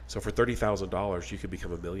 So for $30,000, you could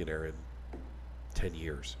become a millionaire in 10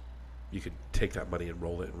 years. You could take that money and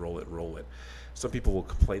roll it and roll it and roll it. Some people will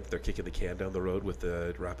complain that they're kicking the can down the road with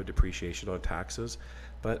the rapid depreciation on taxes.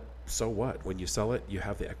 But so what? When you sell it, you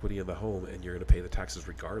have the equity in the home and you're going to pay the taxes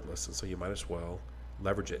regardless. And so you might as well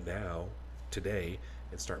leverage it now, today,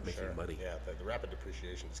 and start making money. Yeah, the rapid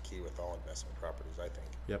depreciation is key with all investment properties, I think.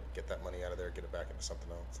 Yep. Get that money out of there, get it back into something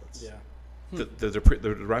else.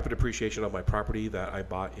 The rapid depreciation on my property that I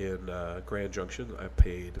bought in Grand Junction,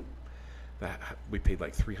 we paid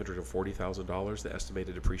like $340,000. The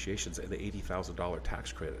estimated depreciation's an $80,000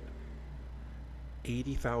 tax credit.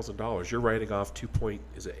 $80,000. You're writing off 8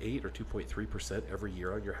 or 2.3% every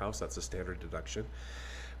year on your house. That's a standard deduction.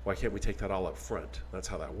 Why can't we take that all up front? That's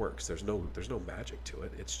how that works. There's no magic to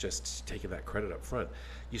it. It's just taking that credit up front.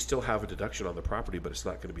 You still have a deduction on the property, but it's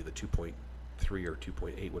not going to be the 2.3 or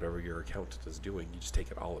 2.8, whatever your accountant is doing. You just take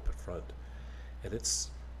it all up in front. And it's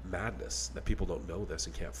madness that people don't know this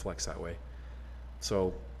and can't flex that way.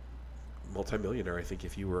 So, multimillionaire, I think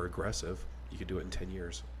if you were aggressive, you could do it in 10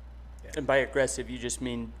 years. Yeah. And by aggressive, you just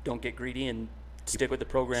mean don't get greedy and stick with the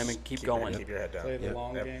program and keep going. Keep your head down. Play the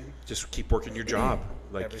long game. Just keep working your job.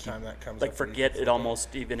 Like every time that comes like up, forget it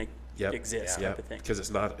almost even exists type of thing. Because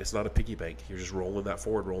it's not a piggy bank. You're just rolling that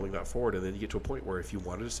forward, and then you get to a point where if you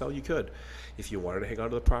wanted to sell, you could. If you wanted to hang on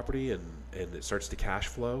to the property and it starts to cash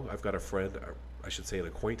flow, I've got a friend, I should say an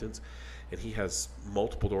acquaintance, and he has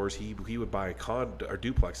multiple doors. He would buy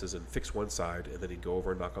duplexes and fix one side, and then he'd go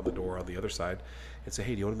over and knock on the door on the other side and say,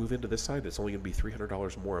 hey, do you want to move into this side? It's only going to be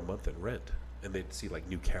 $300 more a month in rent. And they'd see like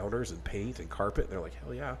new counters and paint and carpet, and they're like,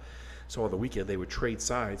 hell yeah. So on the weekend they would trade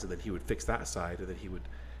sides, and then he would fix that side, and then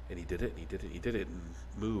he did it and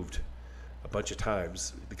moved a bunch of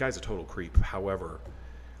times. The guy's a total creep. However,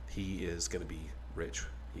 he is going to be rich.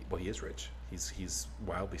 He is rich. He's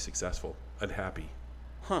wildly successful, unhappy,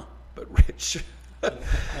 but rich.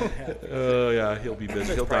 Oh yeah, he'll be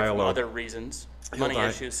busy. He'll die alone. Other reasons, money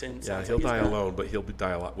issues. Yeah, he'll die alone, but he'll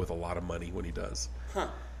die with a lot of money when he does.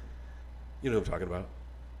 You know what I'm talking about?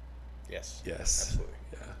 Yes. Absolutely.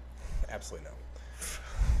 Yeah. Absolutely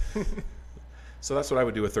no. So that's what I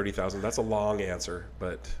would do with $30,000. That's a long answer,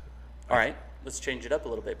 but all right, let's change it up a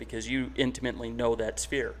little bit because you intimately know that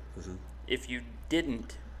sphere. Mm-hmm. If you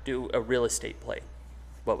didn't do a real estate play,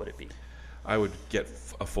 what would it be? I would get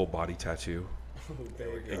a full body tattoo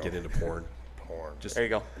and get into porn. Just there you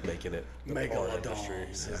go. Making it.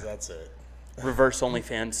 Megalodons. That's it. Reverse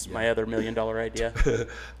OnlyFans, my other $1 million idea.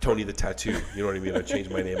 Tony the Tattoo. You know what I mean? I'd change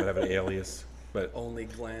my name and have an alias. But Only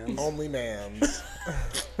Glands. Only Mans.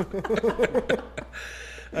 I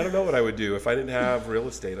don't know what I would do. If I didn't have real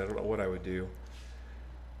estate, I don't know what I would do.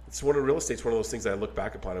 Real estate's one of those things I look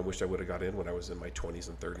back upon and wish I would have got in when I was in my 20s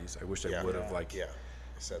and 30s. I wish I would have I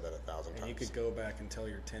said that 1,000 times. You could go back and tell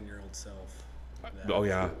your 10-year-old self. Oh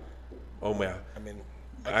yeah. Oh yeah. I mean,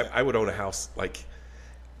 I would own a house like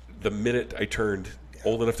the minute I turned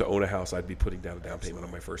old enough to own a house, I'd be putting down a down payment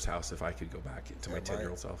on my first house if I could go back to my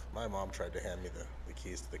 10-year-old self. My mom tried to hand me the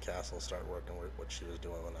keys to the castle, start working with what she was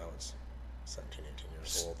doing when I was 17, 18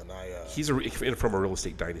 years old. And he's from a real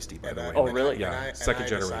estate dynasty, by the way. Oh, really? Yeah, second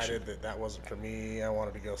generation. I decided that wasn't for me. I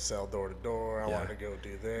wanted to go sell door to door. I wanted to go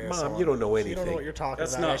do this. Mom, you don't know anything. You don't know what you're talking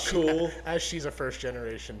about. That's not cool. As she's a first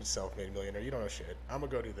generation self-made millionaire, you don't know shit. I'm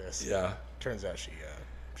gonna go do this. Yeah. Turns out she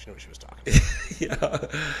knew what she was talking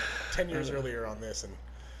about. Yeah. 10 years earlier on this, and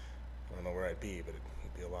I don't know where I'd be, but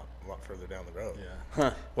it'd be a lot further down the road.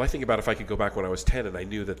 Yeah. Well, I think about if I could go back when I was 10 and I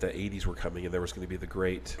knew that the 80s were coming and there was going to be the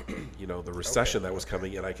great, the recession that was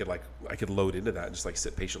coming, and I could load into that and just like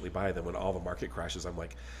sit patiently by. Then when all the market crashes, I'm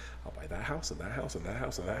like, I'll buy that house and that house and that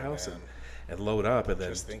house and that house and load up and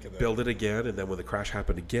then build it again. And then when the crash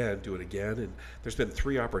happened again, do it again. And there's been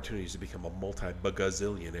 3 opportunities to become a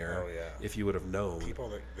multi-bagazillionaire if you would have known. People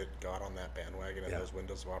that got on that bandwagon and those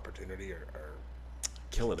windows of opportunity are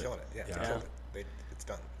killing it. Yeah. Killed it. It's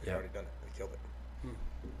done. They've already done it. They killed it.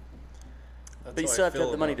 But you still have to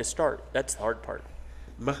have the money to start. That's the hard part.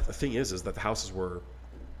 The thing is that the houses were...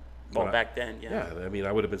 back then, Yeah, I mean,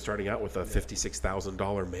 I would have been starting out with a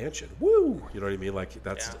 $56,000 mansion. Woo! You know what I mean? Like,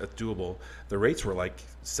 that's doable. The rates were like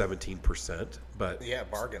 17%, but... Yeah,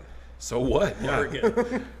 bargain. So what?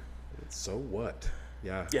 Bargain. So what?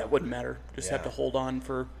 Yeah. Yeah, it wouldn't matter. Just have to hold on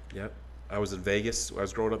for... Yep. I was in Vegas. I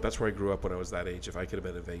was growing up. That's where I grew up when I was that age. If I could have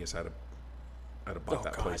been in Vegas, I'd have bought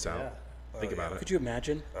that place out. Think about it. Could you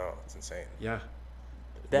imagine? Oh, it's insane. Yeah.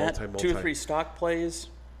 That 2 or 3 stock plays.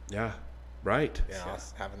 Yeah. Right. Yeah,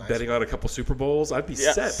 have a nice Betting on a couple Super Bowls, I'd be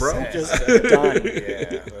Yeah. set, bro. Set. Just done.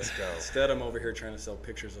 Yeah, let's go. Instead, I'm over here trying to sell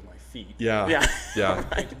pictures of my feet. Yeah. Yeah.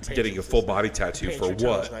 Yeah. Getting a full body tattoo Paint for your toes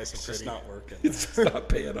what? nice and It's just pretty. not working. It's not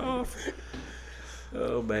paying off.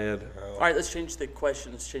 Oh man. All right, let's change the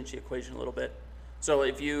question. Let's change the equation a little bit. So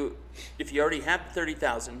if you already have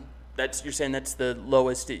 30,000, you're saying that's the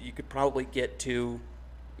lowest that you could probably get to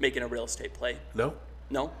making a real estate play. No.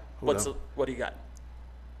 No? No. What do you got?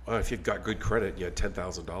 If you've got good credit, and you had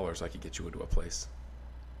 $10,000, I could get you into a place.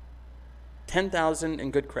 10,000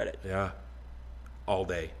 and good credit. Yeah. All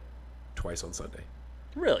day, twice on Sunday.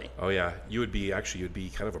 Really? Oh yeah, you'd be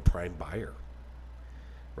kind of a prime buyer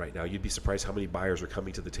right now. You'd be surprised how many buyers are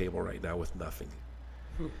coming to the table right now with nothing.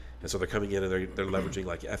 And so they're coming in and they're leveraging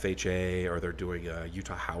like FHA, or they're doing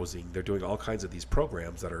Utah housing. They're doing all kinds of these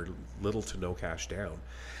programs that are little to no cash down.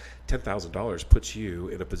 $10,000 puts you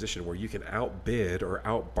in a position where you can outbid or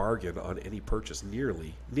outbargain on any purchase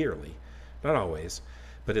nearly, not always,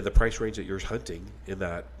 but in the price range that you're hunting, in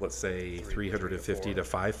that, let's say 350 to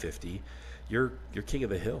 550, you're king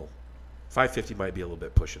of the hill. 550 might be a little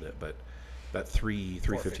bit pushing it, but that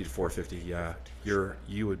 350 to 450, yeah,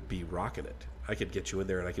 you would be rocking it. I could get you in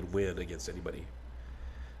there and I could win against anybody.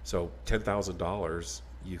 So $10,000,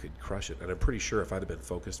 you could crush it. And I'm pretty sure if I'd have been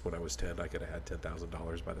focused when I was 10, I could have had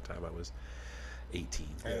 $10,000 by the time I was 18.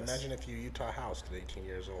 And imagine if you Utah housed at 18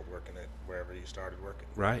 years old, working at wherever you started working.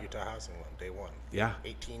 Right. Utah housing one, day one. Yeah.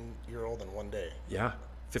 18-year-old in one day. Yeah.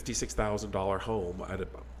 $56,000 home, that'd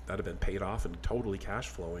have been paid off and totally cash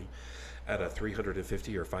flowing at a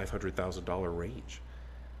 $350,000 or $500,000 range.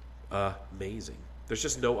 Amazing. There's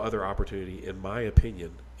just no other opportunity, in my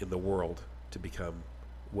opinion, in the world to become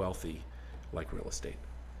wealthy like real estate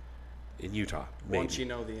in Utah. Maybe. Once you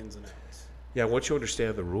know the ins and outs. Yeah, once you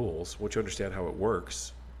understand the rules, once you understand how it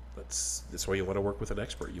works, that's why you want to work with an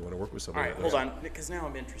expert. You want to work with All somebody. right, hold on, because now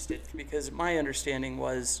I'm interested. Because my understanding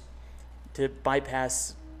was to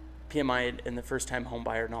bypass PMI and the first-time home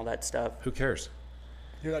buyer and all that stuff. Who cares?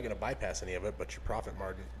 You're not going to bypass any of it, but your profit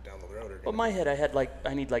margin down the road are going Well, in my head,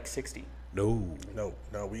 I need like 60. No. No,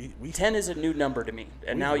 we 10 is a new number to me,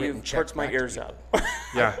 and We've now written you've checks perked my back to ears people. up.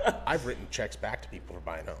 Yeah. I've written checks back to people for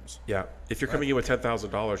buying homes. Yeah. If you're coming in with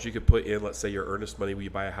 $10,000, you could put in, let's say, your earnest money when you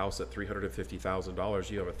buy a house at $350,000.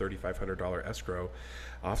 You have a $3,500 escrow.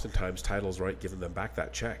 Oftentimes, title's right giving them back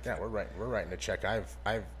that check. Yeah, we're writing a check.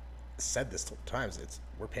 I've said this times.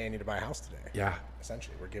 We're paying you to buy a house today. Yeah.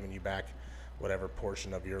 Essentially, we're giving you back whatever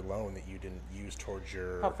portion of your loan that you didn't use towards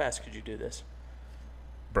your. How fast could you do this?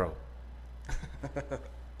 Bro.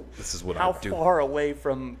 This is what How I do. far away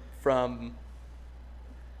from my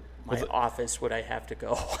Well, office would I have to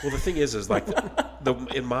go? Well, the thing is like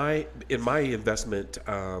in my investment,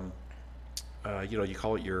 you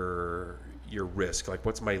call it your risk. Like,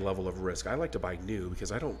 what's my level of risk? I like to buy new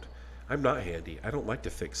because I'm not handy. I don't like to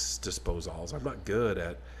fix disposals. I'm not good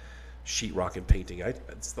at sheetrock and painting.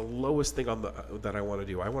 It's the lowest thing that I want to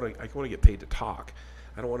do. I want to get paid to talk.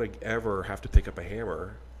 I don't want to ever have to pick up a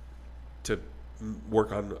hammer to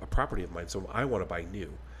work on a property of mine. So I want to buy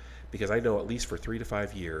new because I know at least for 3 to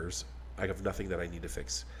 5 years I have nothing that I need to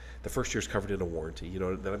fix. The first year's covered in a warranty, then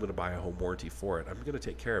I'm going to buy a home warranty for it. I'm going to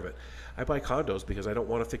take care of it. I buy condos because I don't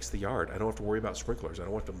want to fix the yard. I don't have to worry about sprinklers. I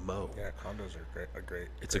don't have to mow. Yeah, condos are great.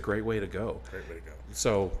 It's a great way to go. Great way to go.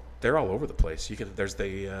 So they're all over the place. There's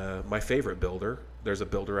my favorite builder. There's a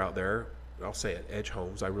builder out there. I'll say it, Edge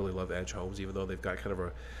Homes. I really love Edge Homes, even though they've got kind of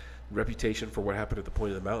a reputation for what happened at the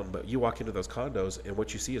point of the mountain. But you walk into those condos, and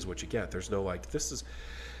what you see is what you get. There's no like, this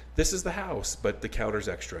is the house, but the counter's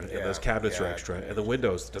extra, and those cabinets are extra, and the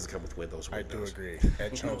windows doesn't come with windows. I do agree.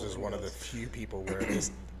 Edge Homes is one of the few people where this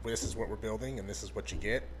is what we're building, and this is what you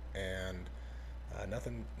get, and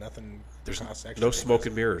nothing. There's costs extra no smoke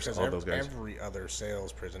and mirrors because on those guys. Every other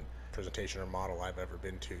sales presentation or model I've ever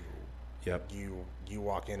been to, Yep. You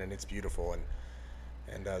walk in and it's beautiful,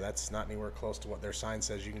 and that's not anywhere close to what their sign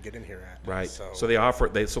says you can get in here at. Right. So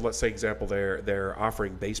So let's say example they're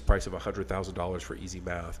offering base price of $100,000 for easy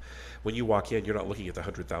math. When you walk in, you're not looking at the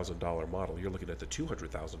 $100,000 model. You're looking at the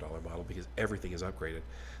 $200,000 model because everything is upgraded.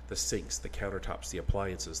 The sinks, the countertops, the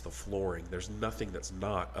appliances, the flooring. There's nothing that's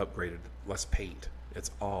not upgraded. Less paint.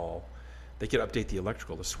 It's all. They can update the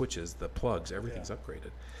electrical, the switches, the plugs. Everything's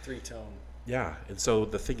upgraded. 3-tone. Yeah. And so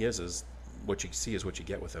the thing is what you see is what you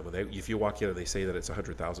get with them. If you walk in and they say that it's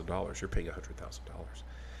 $100,000, you're paying $100,000.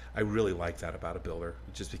 I really like that about a builder,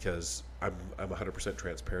 just because I'm 100%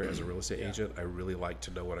 transparent as a real estate agent. I really like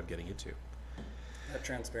to know what I'm getting into. That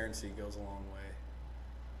transparency goes a long way.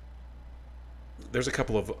 There's a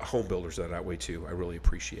couple of home builders that way too. I really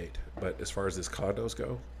appreciate, but as far as these condos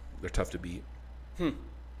go, they're tough to beat.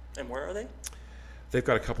 And where are they? They've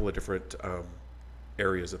got a couple of different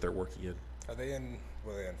areas that they're working in. Are they in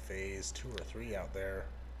phase 2 or 3 out there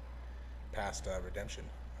past Redemption?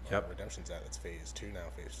 Yep. Redemption's at its phase 2 now,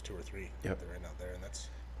 phase 2 or 3. Yep. They're in out there, and that's.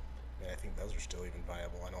 I think those are still even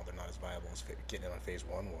viable. I know they're not as viable as getting in on phase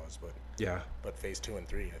 1 was, but Yeah. But phase 2 and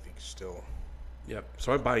 3, I think, is still. Yep.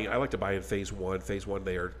 So I like to buy in phase 1. Phase 1,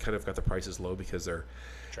 they are kind of got the prices low because they're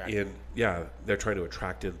they're trying to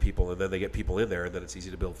attract in people, and then they get people in there, and then it's easy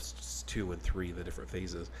to build 2 and 3 in the different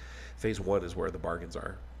phases. Phase 1 is where the bargains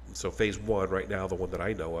are. So phase 1 right now, the one that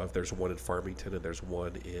I know of, there's one in Farmington and there's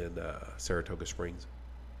one in Saratoga Springs.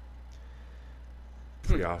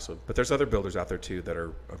 Pretty awesome. But there's other builders out there too that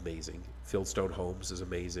are amazing. Fieldstone Homes is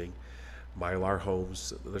amazing. Mylar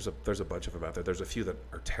Homes, there's a bunch of them out there. There's a few that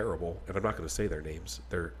are terrible, and I'm not going to say their names.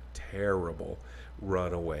 They're terrible.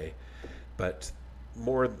 Run away. But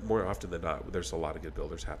more often than not, there's a lot of good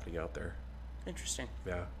builders happening out there. Interesting.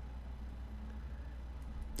 Yeah.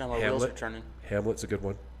 Now my wheels are turning. Hamlet's a good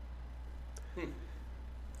one. Can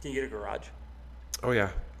you get a garage? Oh yeah.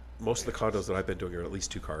 Most of the condos that I've been doing are at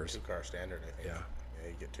least 2 cars. 2-car standard, I think. Yeah. Yeah,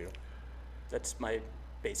 you get 2. That's my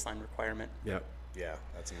baseline requirement. Yeah. Yeah,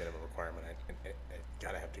 that's a minimum requirement. I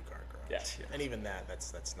gotta have 2-car garage. Yeah. And even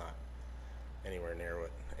that's not anywhere near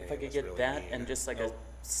what. If I could get that and just like a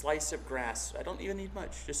slice of grass, I don't even need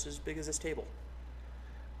much, just as big as this table.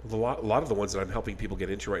 A lot of the ones that I'm helping people get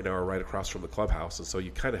into right now are right across from the clubhouse, and so you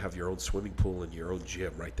kind of have your own swimming pool and your own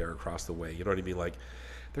gym right there across the way. You know what I mean? Like,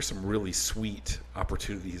 there's some really sweet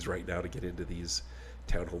opportunities right now to get into these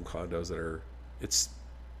townhome condos that are it's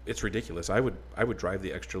ridiculous. I would drive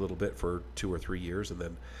the extra little bit for 2 or 3 years and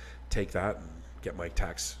then take that and get my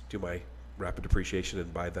do my rapid depreciation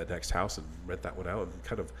and buy that next house and rent that one out and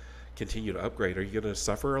kind of continue to upgrade. Are you going to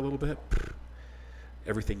suffer a little bit?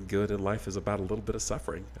 Everything good in life is about a little bit of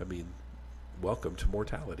suffering. I mean, welcome to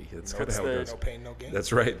mortality. It's kind of how it goes. No pain, no gain.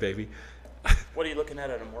 That's right, baby. What are you looking at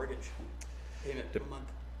a mortgage payment a month?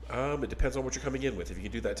 It depends on what you're coming in with. If you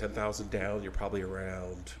can do that $10,000 down, you're probably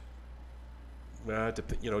around. It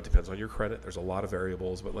depends on your credit. There's a lot of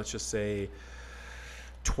variables, but let's just say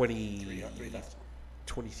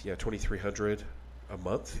 $2,300 a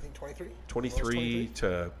month. You think 23? 23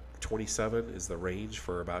 to 27 is the range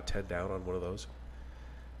for about 10 down on one of those.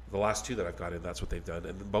 The last 2 that I've got in, that's what they've done.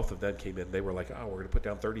 And then both of them came in. They were like, oh, we're going to put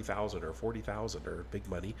down 30,000 or 40,000 or big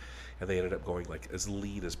money. And they ended up going like as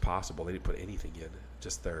lean as possible. They didn't put anything in,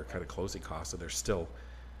 just their kind of closing costs. And they're still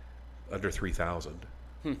under 3,000.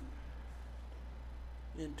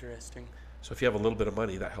 Interesting. So if you have a little bit of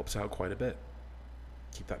money, that helps out quite a bit.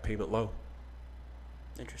 Keep that payment low.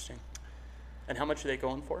 Interesting. And how much are they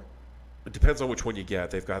going for? It depends on which one you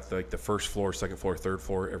get. They've got like the first floor, second floor, third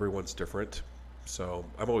floor. Everyone's different. So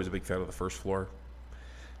I'm always a big fan of the first floor.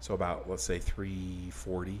 So about, let's say,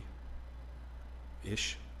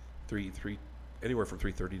 340-ish. Anywhere from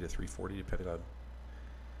 330 to 340, depending on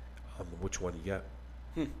which one you get.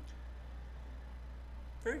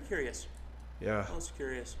 Very curious. Yeah. I was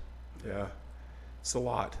curious. Yeah. It's a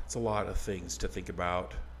lot. It's a lot of things to think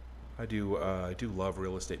about. I do love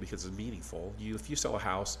real estate because it's meaningful. If you sell a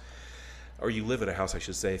house, or you live in a house, I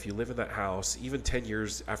should say, if you live in that house, even 10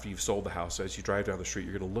 years after you've sold the house, as you drive down the street,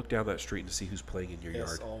 you're going to look down that street and see who's playing in your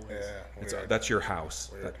yard. Always. Yeah, That's your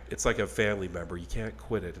house. It's like a family member. You can't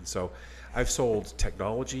quit it. And so I've sold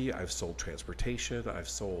technology. I've sold transportation. I've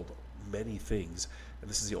sold many things. And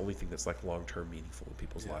this is the only thing that's like long-term meaningful in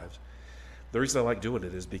people's lives. The reason I like doing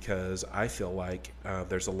it is because I feel like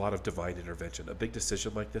there's a lot of divine intervention. A big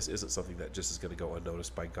decision like this isn't something that just is going to go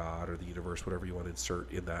unnoticed by God or the universe, whatever you want to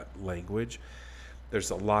insert in that language. There's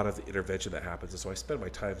a lot of intervention that happens. And so I spend my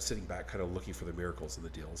time sitting back kind of looking for the miracles in the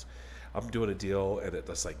deals. I'm doing a deal and it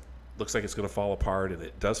just looks like it's going to fall apart, and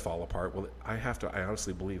it does fall apart. Well, I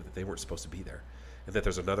honestly believe that they weren't supposed to be there. And that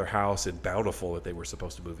there's another house in Bountiful that they were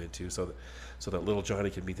supposed to move into, so that little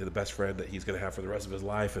Johnny can meet the best friend that he's going to have for the rest of his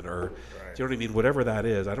life, do you know what I mean? Whatever that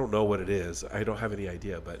is, I don't know what it is. I don't have any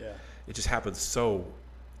idea, but it just happens. So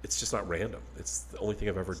it's just not random. It's the only thing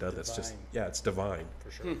I've ever done. That's just it's divine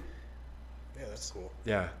For sure. Yeah, that's cool.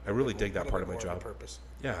 Yeah, I really dig that part of my job. Purpose.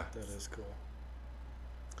 Yeah, That is cool.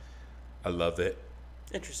 I love it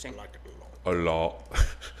Interesting. I like it a lot. a lot.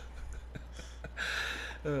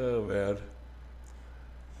 Oh man.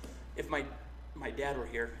 If my dad were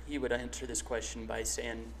here, he would answer this question by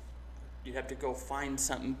saying, you'd have to go find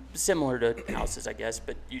something similar to houses, I guess,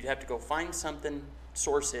 but you'd have to go find something,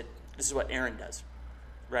 source it. This is what Aaron does,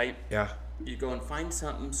 right? Yeah. You go and find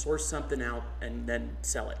something, source something out, and then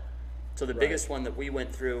sell it. So the biggest one that we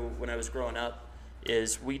went through when I was growing up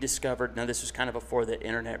is we discovered, now this was kind of before the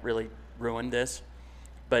internet really ruined this,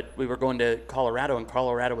 But we were going to Colorado, and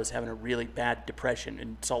Colorado was having a really bad depression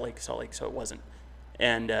in Salt Lake, so it wasn't.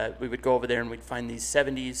 And we would go over there and we'd find these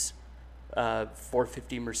 70s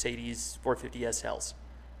 450 Mercedes 450 SLs.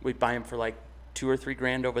 We'd buy them for like $2 or $3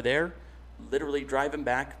 grand over there, literally drive them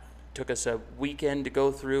back. Took us a weekend to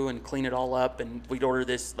go through and clean it all up, and we'd order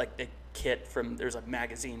this, like the kit from, there's a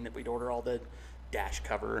magazine that we'd order all the dash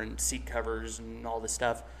cover and seat covers and all this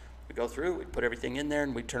stuff. We'd go through, we'd put everything in there,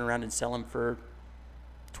 and we'd turn around and sell them for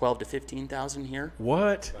 12 to 15,000 here.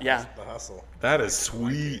 What? Yeah. The hustle. That is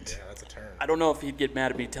sweet. Yeah, that's a turn. I don't know if he'd get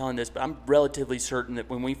mad at me telling this, but I'm relatively certain that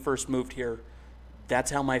when we first moved here, that's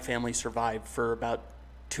how my family survived for about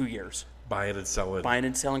 2 years. Buying and selling. Buying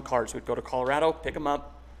and selling cars. We'd go to Colorado, pick them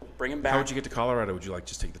up, bring them back. How would you get to Colorado? Would you like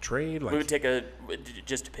just take the train? Like, We would take it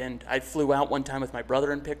just depend. I flew out one time with my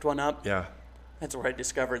brother and picked one up. yeah. That's where I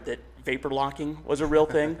discovered that vapor locking was a real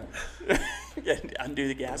thing. Undo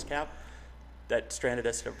the gas cap. That stranded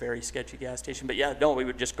us at a very sketchy gas station. But yeah, no, we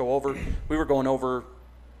would just go over. We were going over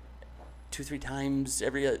 2-3 times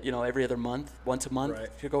every other month, once a month,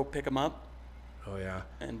 Right. to go pick them up Oh yeah.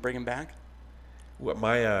 and bring them back. What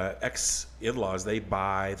my ex-in-laws, they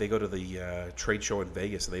go to the trade show in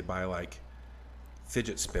Vegas and they buy like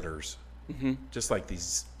fidget spinners, just like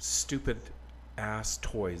these stupid ass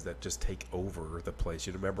toys that just take over the place.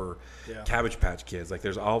 You remember Yeah. Cabbage Patch Kids? Like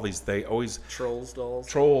there's all these. They always Trolls dolls.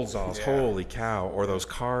 Trolls dolls. Yeah. Holy cow! Or those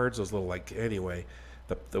cards, those little like anyway,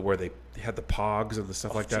 the where they had the pogs and the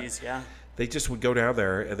stuff like that. Geez, yeah. They just would go down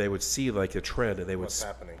there and they would see like a trend and they would What's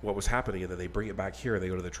happening. what was happening, and then they bring it back here and they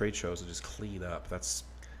go to the trade shows and just clean up. That's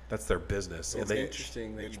their business. And It's they,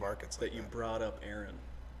 interesting that niche markets that like you that. brought up Aaron,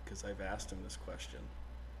 because I've asked him this question.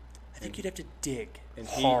 I think you'd have to dig And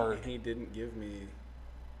hard. he didn't give me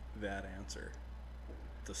that answer.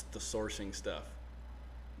 The sourcing stuff.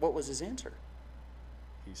 What was his answer?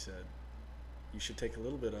 He said, you should take a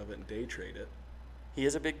little bit of it and day trade it, He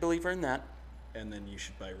is a big believer in that. and then you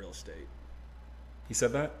should buy real estate. he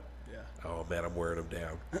said that. Yeah. Oh man, I'm wearing him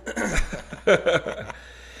down.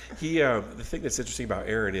 The thing that's interesting about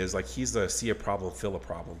Aaron is like he's the see a problem, fill a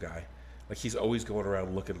problem guy. Like he's always going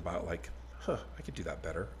around looking about like, I could do that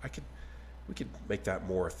better. We could make that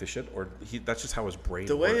more efficient. Or that's just how his brain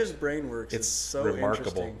The way works. his brain works It's is so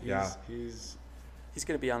remarkable, interesting. yeah. He's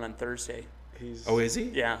going to be on Thursday. He's Oh, is he?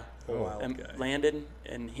 Yeah. a wild And guy. Landon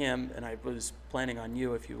and him, and I was planning on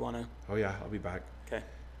you if you want to. Oh yeah, I'll be back. Okay.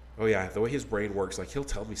 Oh yeah, the way his brain works, like he'll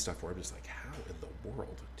tell me stuff where I'm just like, how in the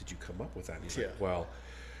world did you come up with that? And he's like, Yeah. well,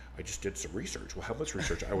 I just did some research. Well, how much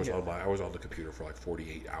research? I was on the computer for like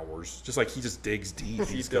 48 hours. Just like he just digs deep.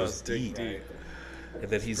 He just does goes dig deep. And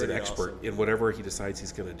then he's an Pretty expert awesome. in whatever he decides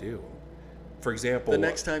he's going to do. For example, The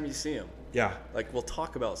next time you see him, yeah, like we'll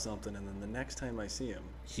talk about something, and then the next time I see him,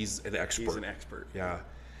 he's an expert. he's an expert. Yeah.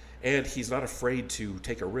 And he's not afraid to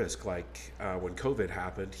take a risk. Like when COVID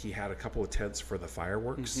happened, he had a couple of tents for the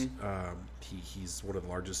fireworks. He's one of the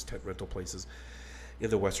largest tent rental places in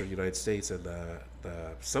the Western United States. And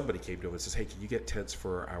somebody came to him and says, hey, can you get tents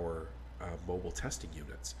for our mobile testing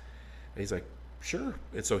units? And he's like, sure.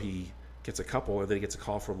 And so he gets a couple, and then he gets a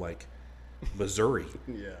call from like Missouri.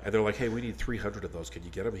 Yeah. And they're like, hey, we need 300 of those. Can you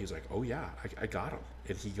get them? He's like, oh, yeah, I got them.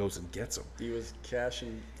 And he goes and gets them. He was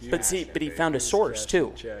cashing. But he found a source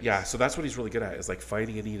too. Checks. Yeah, so that's what he's really good at, is like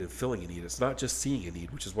finding a need and filling a need. It's not just seeing a need,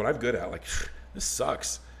 which is what I'm good at. Like, this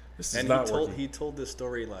sucks. This is And not working. he told this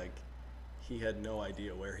story like he had no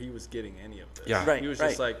idea where he was getting any of this. Yeah. Right, He was right.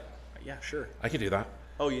 just like, yeah, sure. I can do that.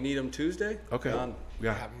 Oh, you need them Tuesday? Okay. Done.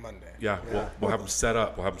 Yeah. Have Monday. Yeah. We'll have him set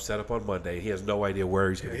up. We'll have him set up on Monday. He has no idea where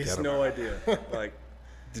he's going to He get has them. no idea. Like,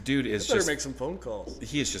 The dude is better just make some phone calls.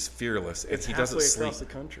 he is just fearless, and It's he halfway doesn't sleep. across the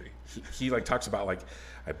country. He like talks about like,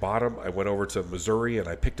 I bought him. I went over to Missouri and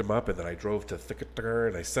I picked him up, and then I drove to Thicketer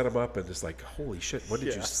and I set him up, and just like, holy shit, when did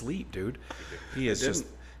you Yeah. sleep, dude? He is just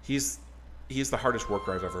he's the hardest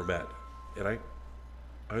worker I've ever met, and I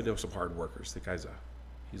know some hard workers. The guy's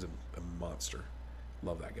he's a monster.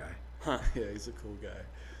 Love that guy. Yeah, he's a cool guy.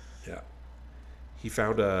 Yeah. He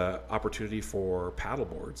found a opportunity for paddle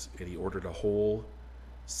boards, and he ordered a whole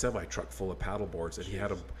semi truck full of paddle boards, and he had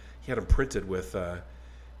them printed with.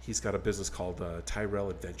 He's got a business called Tyrell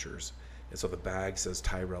Adventures, and so the bag says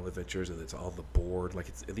Tyrell Adventures, and it's on the board. Like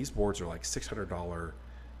and these boards are like $600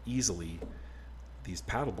 easily. These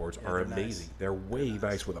paddle boards are they're amazing. nice. They're way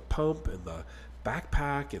nice with a pump and the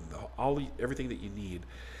backpack and everything that you need.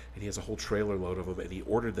 And he has a whole trailer load of them, and he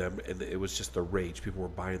ordered them, and it was just the rage. People were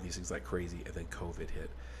buying these things like crazy, and then COVID hit.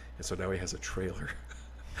 And so now he has a trailer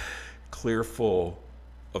clear full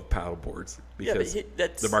of paddle boards because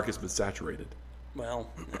the market's been saturated. Well,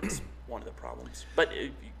 that's one of the problems. But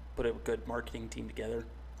if you put a good marketing team together,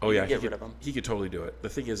 Oh yeah, get rid of them. He could totally do it. The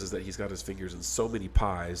thing is that he's got his fingers in so many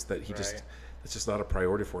pies that he just it's just not a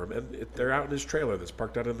priority for him. And they're out in his trailer that's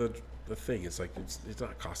parked out in the thing. It's like it's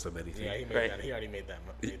not cost him anything. Yeah, he made that. He already made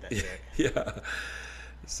that. Yeah.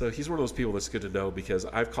 So he's one of those people that's good to know because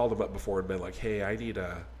I've called him up before and been like, "Hey, I need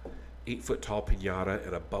a 8-foot tall piñata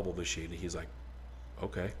and a bubble machine." And he's like,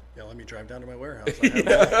 "Okay." Yeah, let me drive down to my warehouse.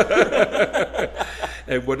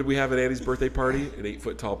 And what did we have at Annie's birthday party? An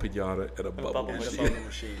 8-foot tall piñata and a bubble machine.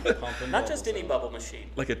 Not just any bubble machine.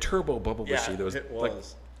 Like a turbo bubble machine. That was, like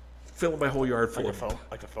filling my whole yard full of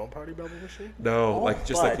like a foam party bubble machine. No, like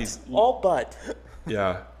just like these. All but.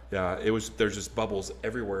 Yeah. It was. There's just bubbles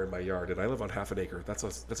everywhere in my yard, and I live on half an acre. That's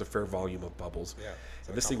a fair volume of bubbles. Yeah.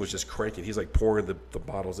 And this thing was just cranking. He's like pouring the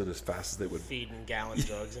bottles in as fast as they would. Feeding gallon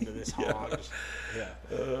jugs into this hog. Yeah.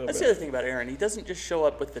 That's the other thing about Aaron. He doesn't just show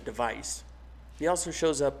up with the device. He also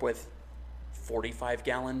shows up with 45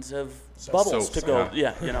 gallons of bubbles to go.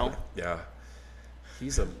 Yeah, you know. Yeah.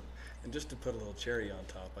 He's a. And just to put a little cherry on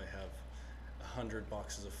top, I have 100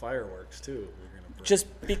 boxes of fireworks too. We're gonna bring. Just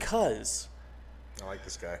because. I like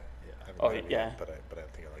this guy. But I think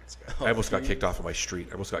I like this guy. I almost got kicked off of my street.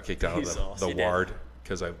 I almost got kicked out of the He ward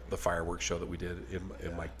because of the fireworks show that we did in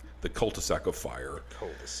the cul-de-sac of fire.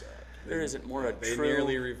 Cul-de-sac. There isn't more a They true.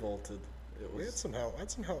 nearly revolted. We had some help. I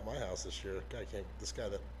had some help at my house this year. This guy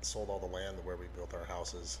that sold all the land where we built our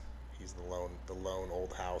houses. He's the lone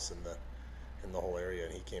old house in the whole area,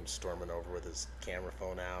 and he came storming over with his camera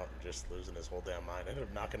phone out and just losing his whole damn mind. I ended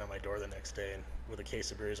up knocking on my door the next day and with a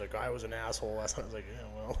case of beer. He's like, "I was an asshole last night." I was like, "Yeah,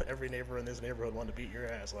 well, every neighbor in this neighborhood wanted to beat your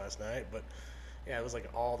ass last night." But yeah, it was like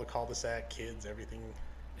all the cul-de-sac kids, everything.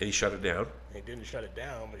 And he shut it down? He didn't shut it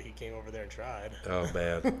down, but he came over there and tried. Oh,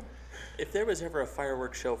 man. If there was ever a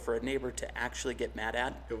fireworks show for a neighbor to actually get mad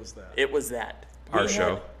at, It was that. it was that. Our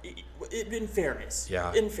show? In fairness.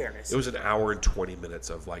 Yeah. In fairness. It was an hour and 20 minutes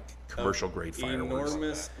of like commercial grade fireworks.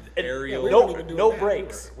 Enormous And- aerial. No- weren't even doing no that.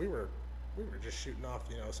 breaks. We were just shooting off,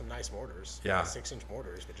 some nice mortars. Yeah. 6-inch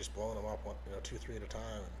mortars, but just blowing them up, 2, 3 at a time.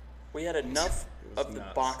 And We had enough was of the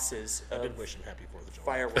nuts. boxes I did of wish him happy 4th of July.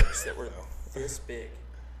 fireworks that were this big,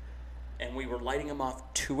 and we were lighting them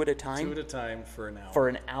off 2 at a time 2 at a time for an hour. for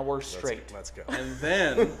an hour straight. Let's go. And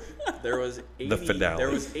then there was 80, finale. There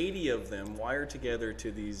was 80 of them wired together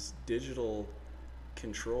to these digital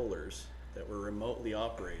controllers that were remotely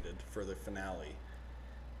operated for the finale.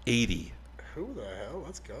 80. Who the hell?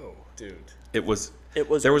 Let's go. Dude. It was There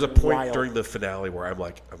was a point wild. during the finale where I'm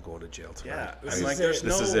like, I'm going to jail tonight. Yeah. I- Like, there's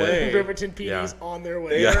this no is way. it. Riverton PD's on their way.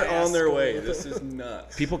 They are Yes. on their way. This is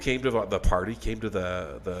nuts. People came to the party, came to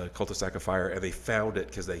the cul-de-sac of fire, and they found it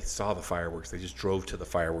because they saw the fireworks. They just drove to the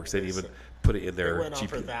fireworks. They didn't even put it in It their went on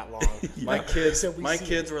for GPS. that long. My kids, said we my see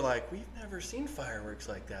kids were like, "We've never seen fireworks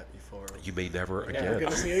like that before." You may never Yeah, we're again.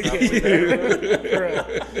 gonna see it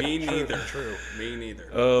again. Me neither. True. Me neither.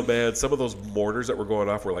 Oh man, some of those mortars that were going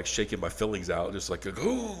off were like shaking my fillings out, just like a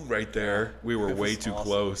boom right there. We were way too awesome.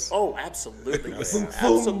 close. Oh, absolutely.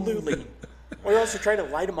 Absolutely. We were also trying to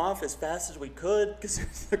light them off as fast as we could because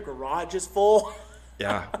the garage is full.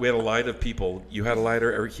 Yeah, we had a line of people. You had a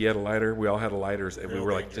lighter, Eric, he had a lighter. We all had lighters, and we Real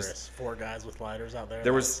were like dangerous. just. 4 guys with lighters out there.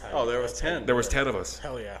 There was- That's how- there was that's how 10. you There do was it. 10 of us.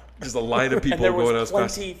 Hell yeah. Just a line of people And there going was as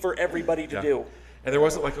fast. plenty for everybody to Yeah. do. And there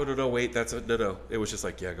wasn't like, oh no, wait, no. It was just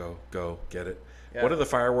like, yeah, go, get it. Yeah. One of the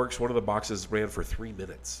fireworks, one of the boxes ran for 3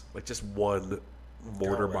 minutes, like just one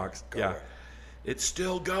mortar Going, box. going. Yeah, it's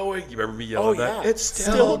still going. You remember me yelling that? yeah. It's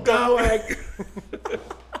still going.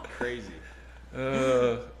 Crazy.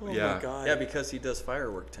 Oh yeah, my God. Yeah, because he does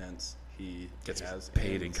firework tents. He gets has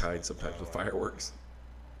paid in ends. kind sometimes with fireworks.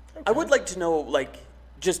 I would like to know, like,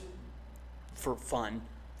 just for fun,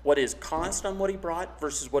 what his cost on what he brought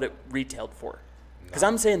versus what it retailed for. Because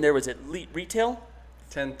I'm saying there was at least retail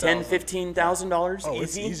 $10,000. $15,000 Oh, easy.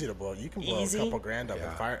 it's easy to blow. You can blow Easy. a couple grand up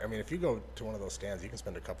Yeah. in fire. I mean, if you go to one of those stands, you can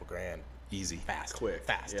spend a couple grand Easy. fast. Quick.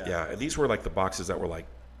 Fast. Yeah. Yeah, and these were like the boxes that were like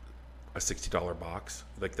a $60 box,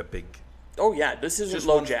 like the big. Oh yeah, this isn't Just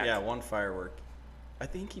low one, jack. Yeah, one firework. I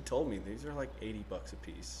think he told me these are like $80 a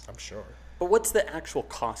piece. I'm sure. But what's the actual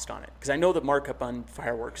cost on it? Because I know the markup on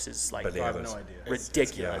fireworks is like Bananas. I have no idea.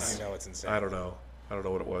 ridiculous. You know it's insane. I don't know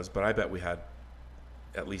what it was, but I bet we had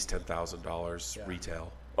at least $10,000 Yeah.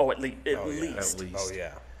 retail. Oh, at least. Oh, yeah. At least. Oh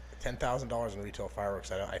yeah. $10,000 in retail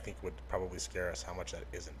fireworks. I think would probably scare us how much that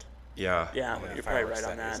isn't. Yeah. Yeah, How many you're probably fireworks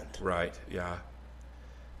right on that. isn't. Right. Yeah.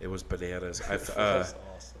 It was bananas. That's awesome.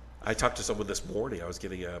 I talked to someone this morning. I was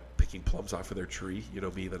picking plums off of their tree. You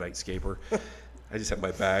know me, the nightscaper. I just had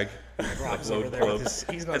my bag, Rob's like over load there with plums, his-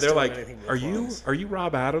 he's not and they're stealing like, anything but "Are you plums."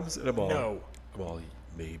 Rob Adams?" And I'm all, No. "Well,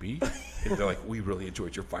 maybe. And they're like, we really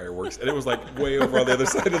enjoyed your fireworks. And it was like way over on the other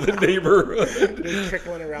side of the neighborhood. They're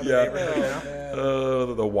trickling around the neighborhood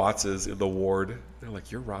now. The Wattses in the ward. They're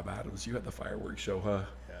like, you're Rob Adams. You had the fireworks show, huh?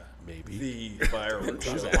 Yeah. Maybe. The fireworks.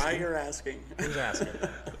 Why you're asking? Who's asking?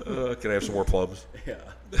 Can I have some more plums? Yeah.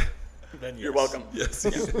 Then You're welcome. Yes.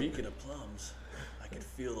 Speaking of plums, I can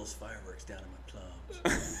feel those fireworks down in my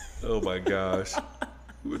plums. Oh my gosh.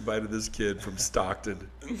 Who invited this kid from Stockton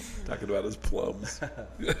talking about his plums?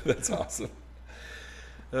 That's awesome.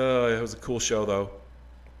 It was a cool show, though.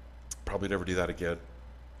 Probably never do that again.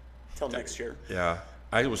 Till next year. Yeah.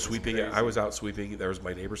 I was sweeping. I was out sweeping. There was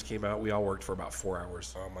my neighbors came out. We all worked for about 4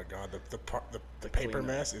 hours. Oh my God, the paper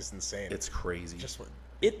mess is insane. It's crazy. Just what?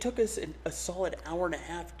 It took us a solid hour and a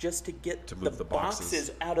half just to get To move the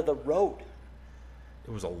boxes. out of the road.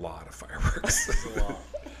 It was a lot of fireworks. It's a lot.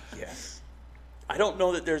 Yes. I don't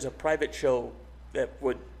know that there's a private show that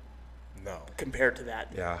would No. compare to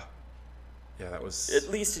that, Yeah. Yeah, that was. at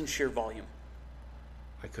least in sheer volume.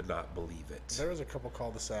 I could not believe it. There was a couple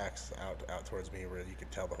cul-de-sacs out towards me where you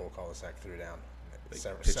could tell the whole cul-de-sac threw down.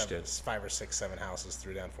 pitched in. 5 or 6, 7 houses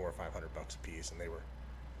threw down $400 or $500 a piece, and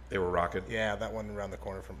They were rocking. yeah, that one around the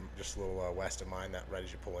corner from just a little west of mine, that right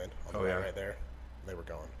as you pull in, on the Oh, right, yeah. right there, they were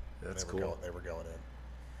going. That's they were cool. They were going in.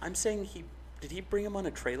 I'm saying did he bring him on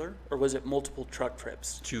a trailer, or was it multiple truck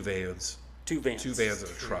trips? 2 vans. 2 vans. 2 vans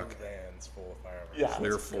and a truck. 2 vans full of fireworks. Yeah.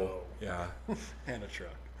 Clear Let's full. go. Yeah. And a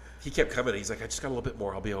truck. He kept coming. He's like, I just got a little bit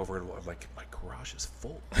more. I'll be over. And I'm like, my garage is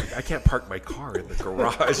full. Like, I can't park my car in the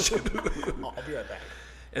garage. I'll be right back.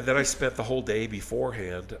 And then I spent the whole day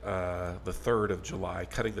beforehand, the 3rd of July,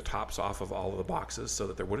 cutting the tops off of all of the boxes so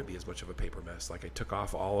that there wouldn't be as much of a paper mess. Like I took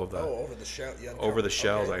off all of the over the shell. over the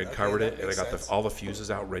shells. Okay, I uncovered that it, and I makes got sense. all the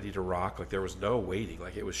fuses out ready to rock. Like there was no waiting.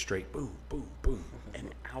 Like it was straight boom, boom, boom.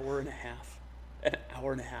 An hour and a half. An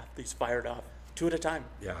hour and a half. These fired off. 2 at a time.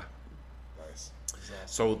 Yeah. Nice. That's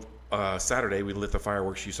awesome. So Saturday we lit the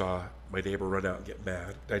fireworks. You saw my neighbor run out and get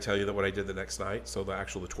mad. Did I tell you that what I did the next night? So the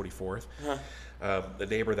 24th. The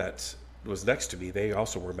neighbor that was next to me, they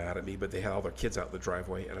also were mad at me, but they had all their kids out in the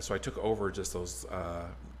driveway, and so I took over just those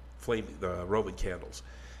the Roman candles.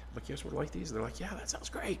 I'm like, you guys would like these? And they're like, yeah, that sounds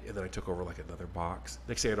great. And then I took over like another box.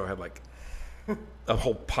 Next thing I know, I had like a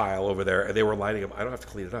whole pile over there, and they were lighting them. I don't have to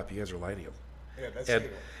clean it up. You guys are lighting them. Yeah, that's And,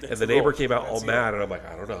 you. and the neighbor came out That's all you. mad, and I'm like,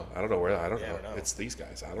 I don't know where, I don't Yeah, know. I know. It's these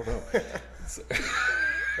guys. I don't know.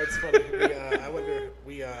 That's funny. I wonder.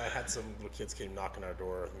 We had some little kids came knocking our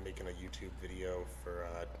door, making a YouTube video for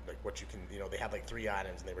like what you can. They had like 3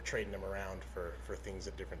 items, and they were trading them around for things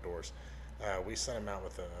at different doors. We sent them out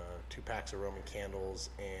with 2 packs of Roman candles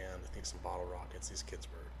and I think some bottle rockets. These kids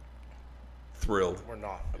Thrilled. were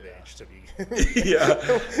not of age to be. Yeah,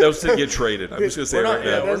 those didn't get traded. I'm just gonna say it right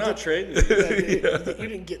now. We're not trading. You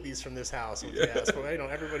didn't get these from this house. Yes, but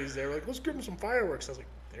everybody's there. Like, let's give them some fireworks. I was like,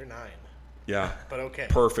 they're 9, Yeah. but okay.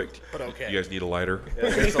 Perfect. But okay. You guys need a lighter?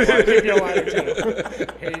 There's a lot. Give you a lighter too.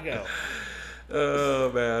 Here you go.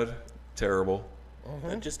 Oh man, terrible.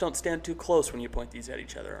 Just don't stand too close when you point these at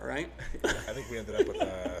each other, all right? I think we ended up with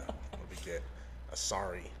what did we get? A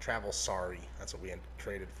travel sari. That's what we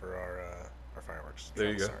traded for our fireworks.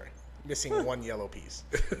 There you Travel go. sari. Missing 1 yellow piece.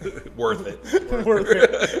 Worth it. Worth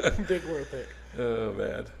it. Big worth it. Oh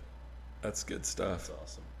man, that's good stuff. That's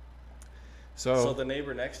awesome. So, So the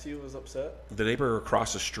neighbor next to you was upset? the neighbor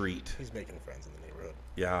across the street, He's making friends in the neighborhood.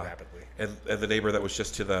 yeah, Rapidly. and the neighbor that was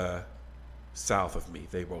just to the south of me,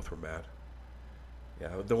 they both were mad. Yeah,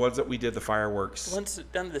 the ones that we did the fireworks. The ones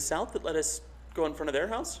down to the south that let us go in front of their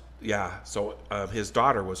house? Yeah, so his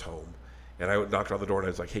daughter was home, and I knocked on the door and I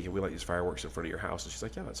was like, "Hey, can we light these fireworks in front of your house?" And she's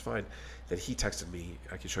like, "Yeah, that's fine." Then he texted me,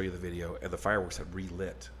 I can show you the video, and the fireworks had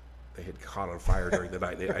relit. They had caught on fire during the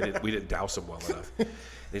night. We didn't douse them well enough. And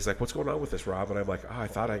he's like, "What's going on with this, Rob?" And I'm like, "Oh, I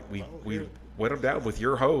thought we went them down with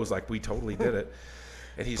your hose, like we totally did it."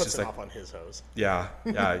 And he's Puts just it like, off on his hose. "Yeah,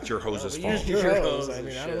 it's your hose's We fault." used your hose. I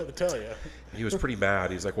mean, I don't know what to tell you. He was pretty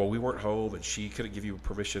mad. He's like, "Well, we weren't home, and she couldn't give you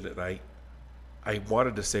permission." And I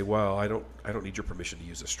wanted to say, "Well, I don't need your permission to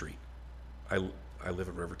use the street. I live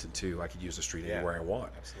in Riverton too. I could use the street anywhere I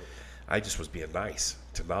want." Absolutely. I just was being nice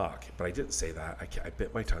to knock, but I didn't say that. I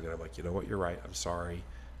bit my tongue, and I'm like, "You know what? You're right. I'm sorry.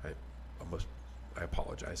 I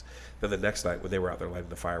apologize." Then the next night, when they were out there lighting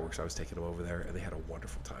the fireworks, I was taking them over there, and they had a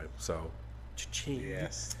wonderful time. So, cha-ching.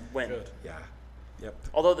 Yes. When? Good. Yeah. Yep.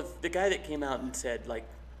 Although the guy that came out and said, like,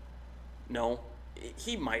 no,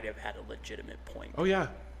 he might have had a legitimate point. Oh yeah.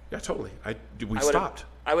 Yeah, totally. We I stopped.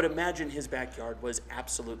 I would imagine his backyard was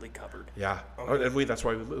absolutely covered. Yeah. Oh, and that's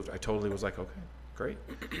why we moved. I totally was like, okay, great.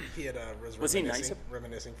 He had Was he nice?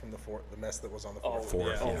 Reminiscing from the mess that was on the Oh,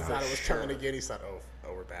 fourth. yeah. He thought it was coming again. He thought,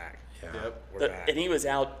 oh, we're back. Yeah. Yep. We're back. And he was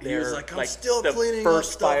out there. He was like, I'm still the cleaning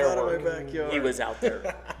first up stuff out of firework. my backyard. He was out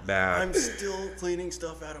there. Mad. I'm still cleaning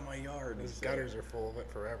stuff out of my yard. His gutters are full of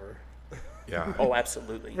it forever. Yeah. Oh,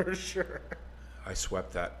 absolutely. For sure. I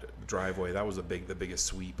swept that driveway. That was the biggest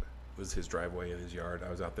sweep. Was his driveway in his yard. I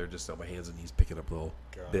was out there just on my hands and knees picking up little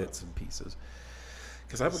bits and pieces.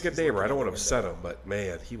 Because I'm a good neighbor. I don't want to upset him, but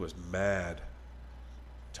man, he was mad.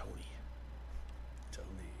 Tony.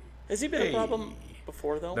 Has he been a problem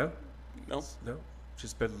before, though? No. No? No.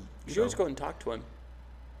 Just been. You should always go and talk to him.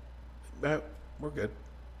 We're good.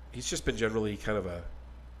 He's just been generally kind of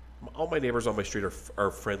all my neighbors on my street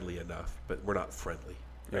are friendly enough, but we're not friendly.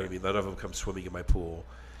 You know what I mean? None of them come swimming in my pool.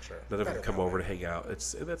 Sure. None of them Better come that over way. to hang out.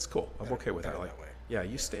 That's cool. I'm okay with that. Better Like, that way. yeah,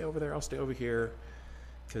 you stay over there. I'll stay over here,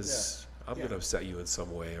 because I'm gonna upset you in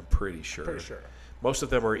some way. I'm pretty sure. Pretty sure. Most of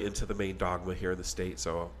them are into the main dogma here in the state,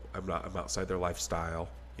 so I'm not. I'm outside their lifestyle,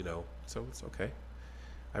 you know. So it's okay.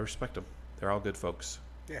 I respect them. They're all good folks.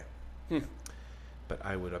 Yeah. But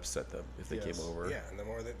I would upset them if they came over. Yeah, and the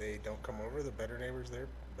more that they don't come over, the better neighbors they're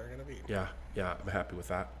going to be. Yeah, I'm happy with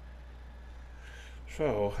that.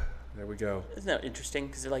 So there we go. Isn't that interesting?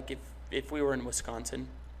 Because like if we were in Wisconsin,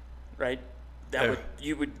 right? That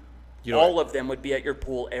Yeah. would You know all of them would be at your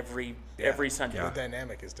pool every Sunday. Yeah. The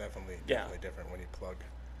dynamic is definitely different when you plug.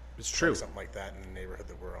 It's true. Something like that in the neighborhood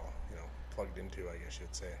that we're all plugged into, I guess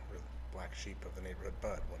you'd say. We're the black sheep of the neighborhood,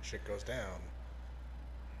 but when shit goes down,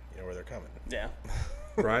 you know where they're coming. Yeah.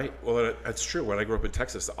 Right? Well, it's true. When I grew up in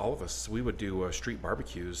Texas, all of us, we would do street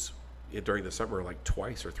barbecues during the summer like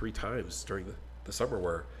twice or three times during the summer,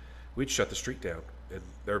 where we'd shut the street down. And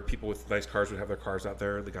there are people with nice cars would have their cars out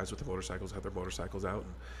there, and the guys with the motorcycles have their motorcycles out.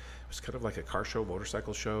 And it was kind of like a car show,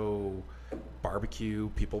 motorcycle show, barbecue.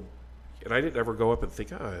 People, and I didn't ever go up and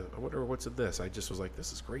think, I wonder what's in this. I just was like,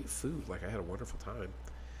 this is great food. Like, I had a wonderful time.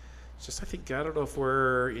 It's just, I don't know if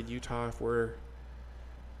we're in Utah,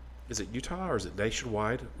 is it Utah or is it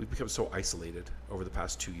nationwide? We've become so isolated over the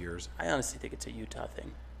past 2 years. I honestly think it's a Utah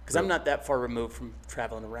thing. Because Really? I'm not that far removed from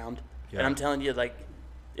traveling around. Yeah. And I'm telling you, like,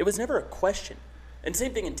 it was never a question. And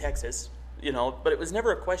same thing in Texas, but it was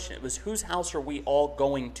never a question. It was, whose house are we all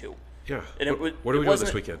going to? Yeah. And what are we doing wasn't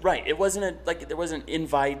this weekend? Right. It wasn't there wasn't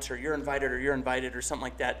invites or you're invited or something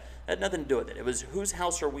like that. It had nothing to do with it. It was, whose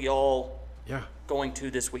house are we all going to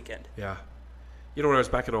this weekend? Yeah. You know, when I was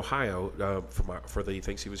back in Ohio for the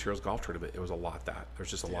Thanksgiving Heroes golf tournament, it was a lot that.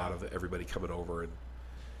 There's just a lot of everybody coming over, and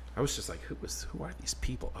I was just like, who are these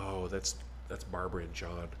people? Oh, that's Barbara and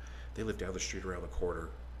John. They live down the street around the corner.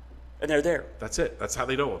 And they're there. That's it. That's how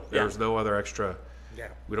they know them. There's no other extra. Yeah.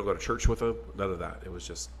 We don't go to church with them. None of that. It was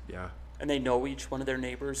just, And they know each one of their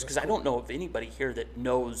neighbors. Because I don't know of anybody here that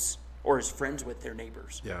knows or is friends with their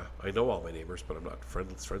neighbors. Yeah. I know all my neighbors, but I'm not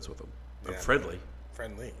friends with them. I'm Yeah. friendly.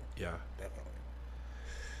 Friendly. Yeah. Definitely.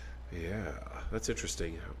 Yeah. That's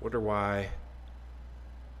interesting. Wonder why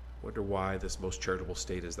this most charitable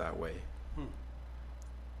state is that way.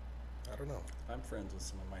 I don't know. I'm friends with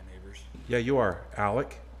some of my neighbors. Yeah, you are.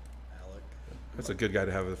 Alec. Alec. That's a good guy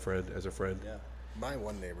to have as a friend. Yeah. My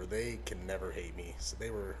one neighbor, they can never hate me. So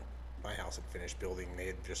my house had finished building. They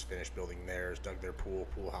had just finished building theirs, dug their pool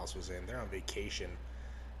house was in. They're on vacation.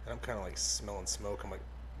 And I'm kind of like smelling smoke. I'm like,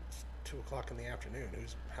 it's 2 o'clock in the afternoon.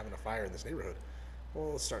 Who's having a fire in this neighborhood?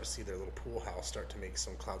 Well, let's start to see their little pool house start to make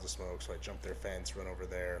some clouds of smoke. So I jump their fence, run over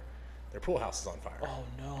there. Their pool house is on fire. Oh,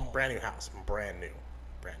 no. Brand new house. Brand new.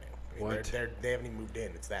 I mean, What? they haven't even moved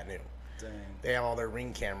in. It's that new. Dang. They have all their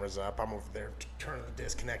Ring cameras up. I'm over there turning the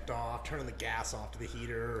disconnect off, turning the gas off to the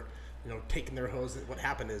heater, taking their hose. What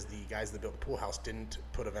happened is the guys that built the pool house didn't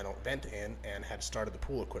put a vent in and had started the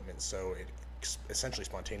pool equipment, so it essentially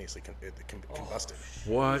spontaneously combusted.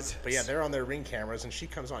 What? But yeah, they're on their Ring cameras, and she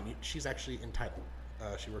comes on. She's actually in title.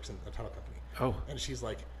 She works in a title company. Oh. And she's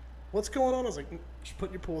like, "What's going on?" I was like, "She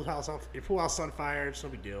put your pool house off. Your pool house is on fire. It's no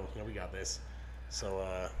big deal. We got this." So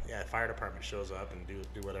fire department shows up and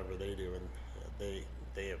do whatever they do, and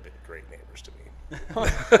they have been great neighbors to me.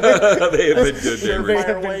 They have been good neighbors.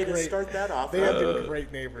 Fire way to start that off. They have been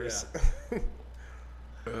great neighbors.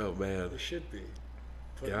 Oh man. They should be.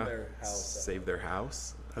 Putting Yeah. their house up. Save their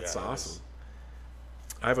house. That's Yeah, awesome.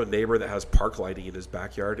 I have a neighbor that has park lighting in his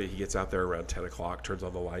backyard, and he gets out there around 10 o'clock, turns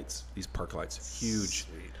on the lights. These park lights, huge.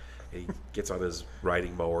 Sweet. And he gets on his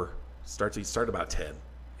riding mower. He started about 10.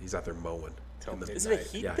 He's out there mowing. Till midnight. Is it a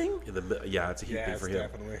heat thing? It's a heat thing for him.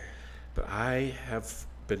 Definitely. But I have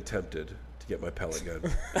been tempted to get my pellet gun.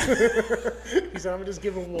 He said, "I'm gonna just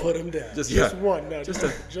give him one. Put him down. Just one. No, just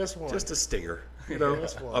one. Just a stinger,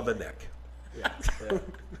 Just one. on the neck. Yeah.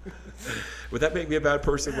 Would that make me a bad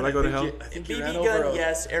person when I go to hell? I think you ran BB over gun, a,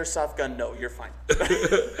 yes. Airsoft gun, no. You're fine.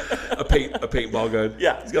 A paintball gun.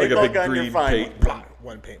 Yeah, It's got like a paintball big gun, you're green fine. paint.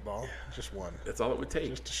 One paintball, just one. That's all it would take.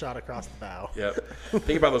 Just a shot across the bow. Yeah.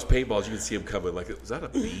 Think about those paintballs. You can see them coming. Like, was that a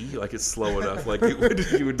bee? Like, it's slow enough. Like, you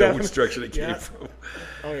would know which direction it came Yeah. from.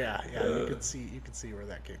 Oh yeah, you can see where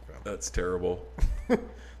that came from. That's terrible.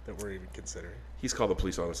 That we're even considering. He's called the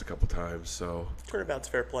police on us a couple times, so Turnabout's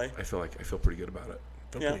fair play. I feel pretty good about it.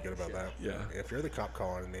 Feel Yeah. pretty good about that. Yeah. If you're the cop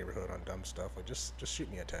calling a neighborhood on dumb stuff, like just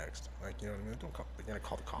shoot me a text. Like, you know what I mean? Don't call. You're gonna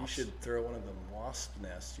call the cops. you should throw one of them wasp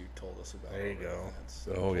nests you told us about. There you over go. the fence.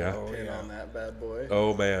 Oh yeah. Pin on that bad boy.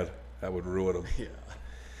 Oh man, that would ruin them. Yeah.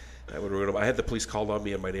 That would ruin them. I had the police called on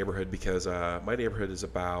me in my neighborhood because my neighborhood is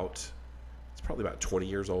it's probably about 20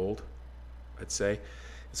 years old, I'd say.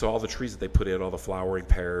 So all the trees that they put in, all the flowering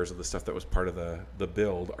pears and the stuff that was part of the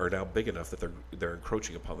build are now big enough that they're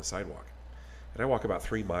encroaching upon the sidewalk. And I walk about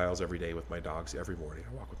 3 miles every day with my dogs. Every morning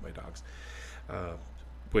I walk with my dogs.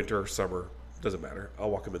 Winter, summer, doesn't matter. I'll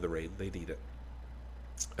walk them in the rain. They need it.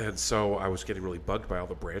 And so I was getting really bugged by all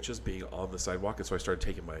the branches being on the sidewalk. And so I started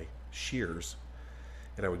taking my shears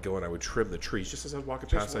and I would go and I would trim the trees just as I was walking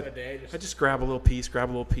past. I'd just grab a little piece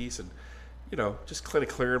and, you know, just kind of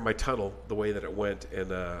clearing my tunnel the way that it went.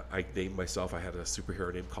 And I named myself, I had a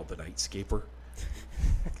superhero name called the Nightscaper.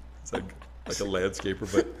 It's like a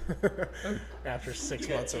landscaper, but After 6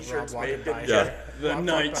 months of Rob t-shirts walking made, by. yeah. The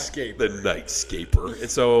nightscape. The Nightscaper. And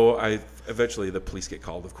so eventually the police get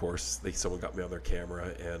called, of course. Someone got me on their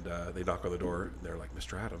camera and they knock on the door and they're like,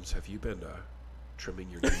 Mr. Adams, have you been trimming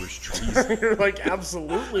your neighbor's trees? You're like,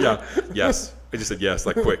 absolutely. Yeah, yes. I just said yes,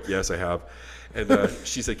 like quick, yes, I have. And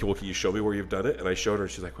she said, well, can you show me where you've done it? And I showed her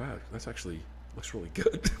and she's like, wow, that's actually looks really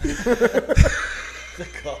good. The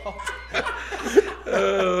cop.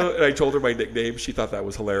 And I told her my nickname. She thought that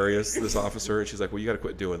was hilarious, this officer. And she's like, well, you got to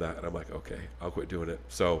quit doing that. And I'm like, okay, I'll quit doing it.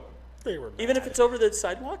 So, They were Even if mad. it's over the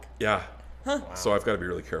sidewalk? yeah. So I've got to be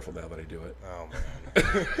really careful now that I do it. Oh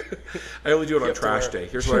man. I only do it on have to trash wear day.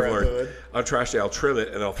 Here's what I've a learned. hood. On trash day, I'll trim it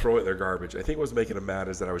and I'll throw it in their garbage. I think what was making them mad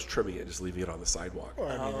is that I was trimming it and just leaving it on the sidewalk. Well,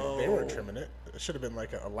 I mean, they weren't trimming it. It should have been like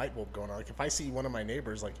a light bulb going on. Like if I see one of my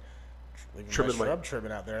neighbors like leaving Trimming my my- shrub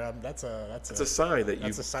trimming out there, that's It's a sign that you...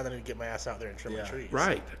 that's a sign that I need to get my ass out there and trim my Yeah. trees.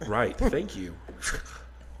 Right. Thank you.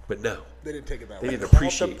 But no, They didn't take it that they way. didn't Call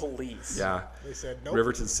appreciate... the police. Yeah. They said nope.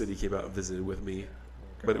 Riverton City came out and visited with me,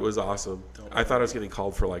 but it was awesome. I thought I was getting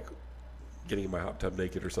called for like getting in my hot tub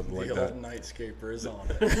naked or something like The that. old nightscaper is on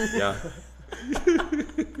it. Yeah.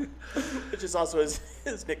 Which is also his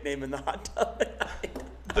nickname in the hot tub.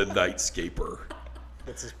 The Nightscaper.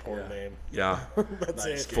 That's his poor name. Yeah. That's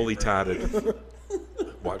it. Fully tatted.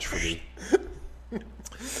 Watch for me.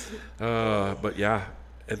 But yeah.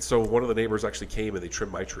 And so one of the neighbors actually came and they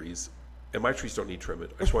trimmed my trees. And my trees don't need trimming.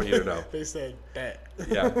 I just want you to know. They said bet.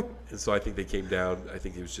 Yeah. And so I think they came down. I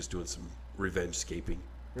think he was just doing some revenge scaping.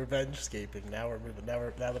 Revenge scaping. Now we're moving.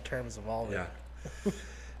 Now the term is evolving. Yeah.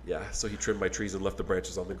 Yeah. So he trimmed my trees and left the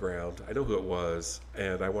branches on the ground. I know who it was.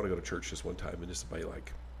 And I want to go to church just one time and just be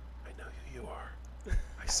like, I know who you are.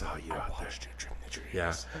 I saw you out there. You trim the trees.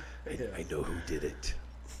 Yeah. I know who did it.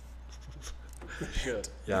 Should.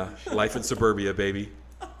 Yeah. Life in suburbia, baby.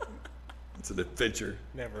 It's an adventure.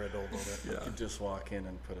 Never a dull moment. Yeah. You could just walk in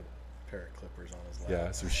and put a pair of clippers on his lap.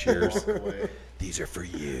 Yeah. Some shears. Walk away. These are for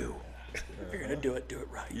you. If you're going to do it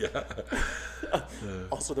right. Yeah.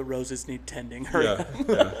 Also, the roses need tending. Hurry Yeah. up.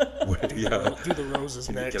 Yeah. Yeah. Do the roses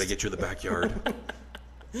next. Can I get you in the backyard?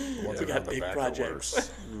 We got big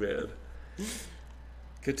projects. Man.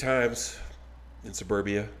 Good times in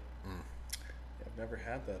suburbia. Yeah, I've never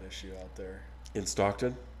had that issue out there. In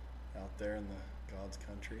Stockton. Out there in the God's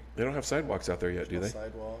country. They don't have sidewalks out there yet, do No they?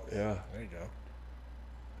 sidewalks. Yeah. There you go.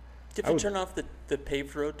 Did I you would- turn off the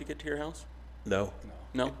paved road to get to your house? No. No.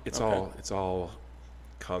 No? It's Okay. all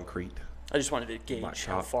concrete. I just wanted to gauge Black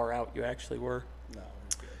how top. far out you actually were. No,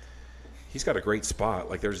 we're good. He's got a great spot.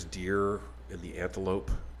 Like there's deer and the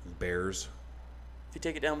antelope and bears. If you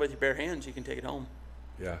take it down with your bare hands, you can take it home.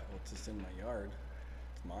 Yeah. Well, it's just in my yard.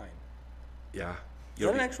 It's mine. Yeah. Is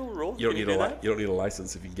that an actual rule? You don't Can need do a that? you don't need a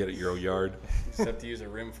license if you can get it in your own yard. You just have to use a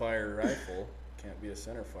rimfire rifle. Can't be a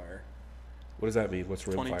center fire. What does that mean? What's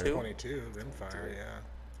rimfire? 22? 22 rimfire. Yeah.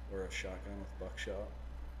 Or a shotgun with buckshot.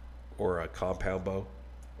 Or a compound bow?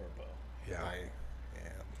 Or a bow. Yeah. Yeah.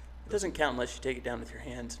 It doesn't count unless you take it down with your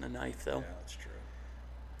hands and a knife, though. Yeah, that's true.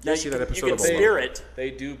 Now see that you episode can of spear it. They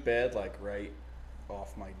do bed like right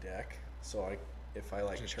off my deck, so if I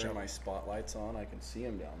like Just turn jump. my spotlights on, I can see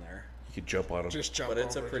them down there. You could jump on them. Just jump But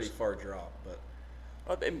it's a over, pretty just- far drop. But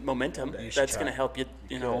Momentum. You should That's try. going to help you,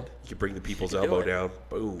 you know. You can bring the people's You can do elbow it. down.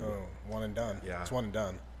 Boom. Boom. One and done. Yeah. It's one and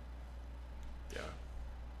done. Yeah.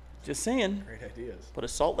 Just saying. Great ideas. Put a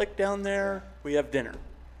salt lick down there. We have dinner.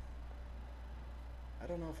 I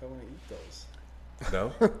don't know if I want to eat those.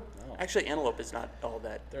 No? No, Actually, antelope is not all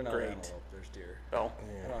that they're not great. antelope. There's deer. Oh,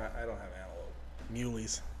 I don't have antelope.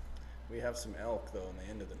 Muleys. We have some elk though in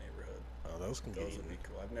the end of the neighborhood. Oh, those can get Those eaten. would be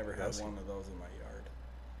cool. I've never had Those- one of those in my yard.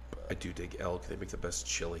 I do dig elk. They make the best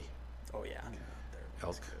chili. oh yeah. They're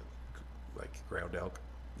Elk. Like ground elk.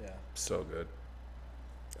 Yeah, So good.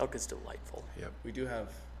 Elk is delightful. Yep. we do have.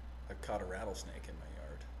 I caught a rattlesnake in my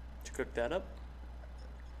yard. Did you cook that up?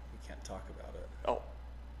 We can't talk about it. Oh,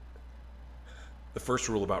 The first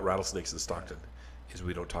rule about rattlesnakes in Stockton is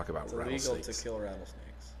we don't talk about It's illegal rattlesnakes. to kill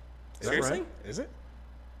rattlesnakes. Is that seriously? right? Is it?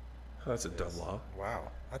 Oh, that's a dumb law. Wow.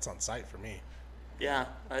 That's on site for me. Yeah.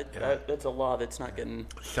 That's a law that's not getting.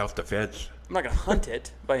 Self-defense. I'm not gonna hunt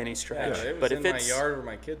it by any stretch, Yeah, it was but in if my it's yard where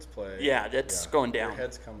my kids play. yeah, that's going Their down.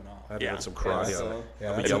 head's coming off. I had Yeah. done some karate Yeah, on so- it. Yeah,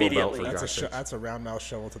 I'm a that's yellow belt immediately. for That's gosh sakes. that's a roundmouth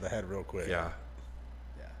shovel to the head real quick. Yeah.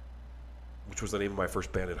 Yeah. Which was the name of my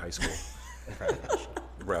first band in high school.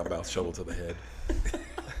 Roundmouth shovel to the head.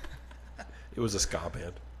 It was a ska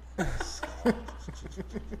band.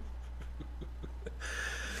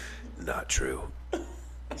 Not true.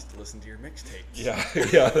 I used to listen to your mixtape. Yeah,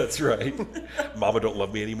 yeah, that's right. Mama Don't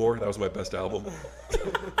Love Me Anymore. That was my best album.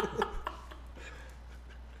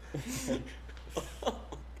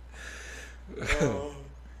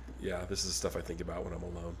 Yeah, this is the stuff I think about when I'm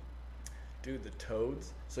alone. Dude, the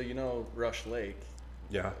toads. So you know Rush Lake,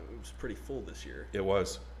 Yeah, it was pretty full this year, it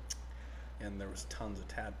was. and there was tons of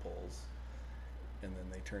tadpoles, and then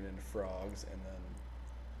they turned into frogs, and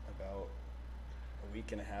then about a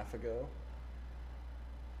week and a half ago,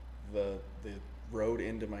 the road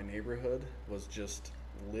into my neighborhood was just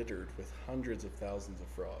littered with hundreds of thousands of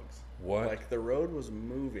frogs. What? Like the road was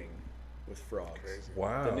moving with frogs.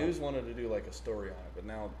 Wow. The news wanted to do like a story on it, but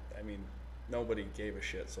now, I mean, nobody gave a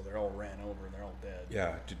shit, so they're all ran over and they're all dead.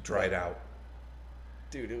 Yeah, dried out.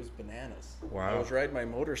 Dude, it was bananas. Wow. I was riding my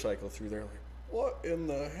motorcycle through there, like, what in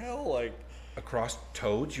the hell? Like, Across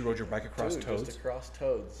toads? You rode your bike across dude, toads? just across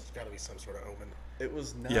toads. It's got to be some sort of omen. It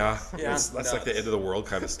was nuts. Yeah, Yeah. that's like the end of the world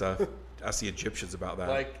kind of stuff. Ask the Egyptians about that.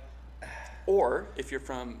 Like, Or if you're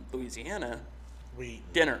from Louisiana, We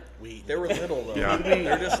dinner. they were little though. Yeah.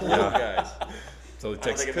 They're just little guys. so it I don't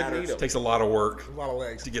takes, think it Couldn't matters. eat 'em. takes a lot of work a lot of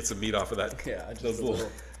legs. to get some meat off of that. Yeah, just those a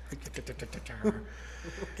little.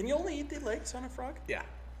 Can you only eat the legs on a frog? Yeah.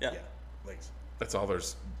 Yeah. Legs. That's all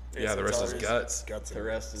there's. Yes, Yeah, the that's rest all is there is. guts, Guts. The and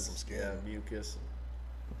rest is some skin. yeah, mucus.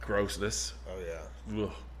 grossness. Oh yeah.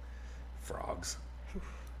 Ugh. Frogs.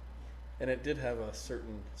 And it did have a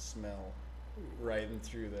certain smell riding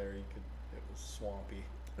through there. It was swampy.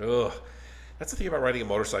 Ugh. That's the thing about riding a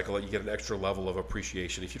motorcycle, that you get an extra level of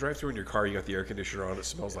appreciation. If you drive through in your car, you got the air conditioner on, it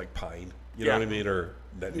smells like pine. You know Yeah. what I mean? Or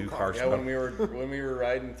that new car Yeah, smell. when we were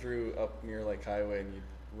riding through up near Lake Highway, and you'd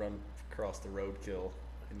run across the roadkill,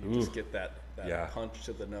 and you just Ooh. get that Yeah. punch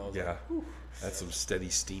to the nose. Yeah. Like, That's some steady,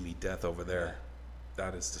 steamy death over there.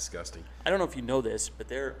 That is disgusting. I don't know if you know this, but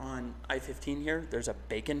they're on I-15 here. There's a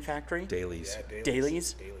bacon factory. Dailies. Yeah.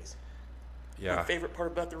 Dailies? Dailies. Yeah. My favorite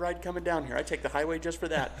part about the ride coming down here. I take the highway just for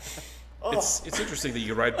that. Oh, It's interesting that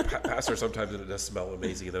you ride past there sometimes and it does smell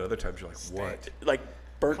amazing, and then other times you're like, what? like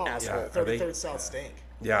burnt Oh, asphalt. Are they- 33rd South Stink.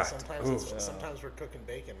 Yeah. Sometimes we're cooking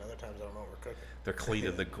bacon. Other times I don't know what we're cooking. They're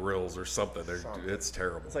cleaning the grills or something. Something. It's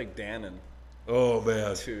terrible. it's like Dannon. Oh,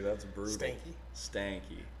 man. Too. That's brutal. Stanky.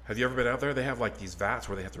 Stanky. Have you ever been out there? They have like these vats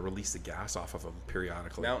where they have to release the gas off of them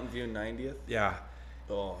periodically. Mountain View 90th. Yeah.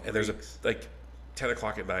 Oh, And there's reeks. like 10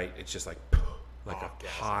 o'clock at night, it's just like a gas.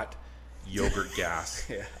 hot yogurt gas.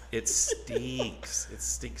 Yeah. It stinks. It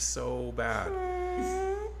stinks so bad.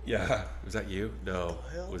 Yeah. Was that you? No.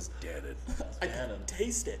 It was Dannon. I can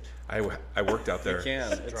taste it. I worked out there. You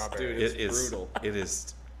can. It's, Strawberry. dude, it's It is brutal. It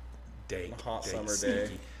is dank. A hot dank, summer day.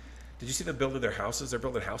 stinky. Did you see them building their houses? They're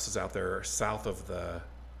building houses out there south of the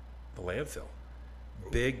landfill.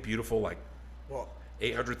 Big, beautiful, like Well,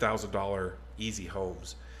 $800,000 easy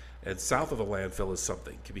homes. And south of the landfill is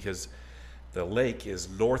something because the lake is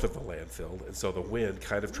north of the landfill, and so the wind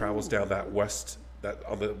kind of travels down that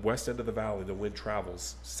on the west end of the valley. The wind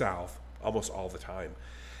travels south almost all the time,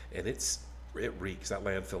 and it reeks. That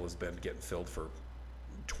landfill has been getting filled for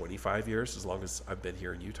 25 years, as long as I've been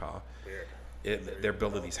here in Utah. weird. They're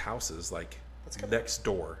building these houses like That's kinda- next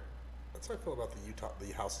door. That's how I feel about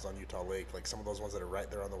the houses on Utah Lake. Like some of those ones that are right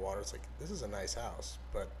there on the water. It's like, this is a nice house,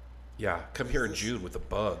 but Yeah, come here in June with the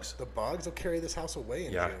bugs. the bugs will carry this house away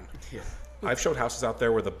in Yeah. June. Yeah. I've showed houses out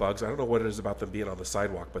there where the bugs, I don't know what it is about them being on the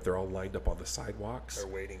sidewalk, but they're all lined up on the sidewalks. They're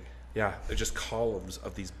waiting. Yeah, they're just columns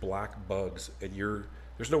of these black bugs, and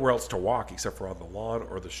there's nowhere else to walk except for on the lawn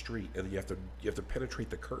or the street, and you have to penetrate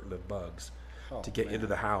the curtain of bugs to get into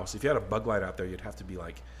the house. If you had a bug light out there, you'd have to be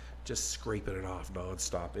like just scraping it off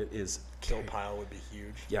nonstop. It is Kill pile would be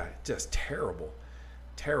huge. Yeah, just terrible.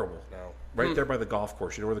 No. Right there by the golf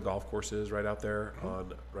course. You know where the golf course is? Right out there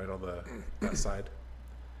right on that side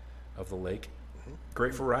of the lake.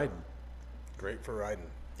 Great for riding. Great for riding.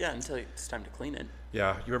 Yeah, until it's time to clean it.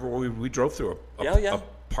 Yeah, you remember when we drove through Yeah, yeah. a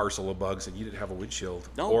parcel of bugs and you didn't have a windshield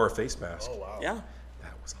No. or a face mask? Oh, wow. Yeah,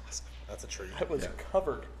 That was awesome. That's a treat. it was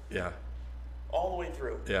covered Yeah, all the way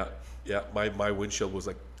through. yeah. My windshield was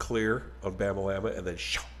like clear on Bamalama and then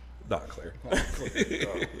not clear.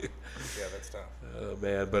 Yeah, that's tough. Oh,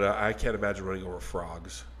 man, but I can't imagine running over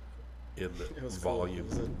frogs in the It was cool. volume.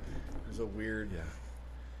 It was a weird, Yeah.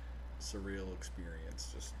 surreal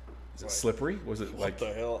experience. Just Is it slippery? Was it what like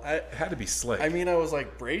the hell? it had to be slick? I mean, I was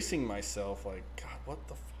like bracing myself, like, God,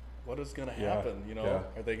 what is gonna Yeah, happen? You know,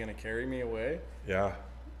 yeah. are they gonna carry me away? yeah.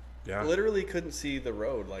 Literally couldn't see the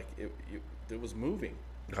road, like it was moving.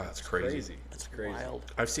 Oh, that's crazy. Crazy. It's crazy. Wild.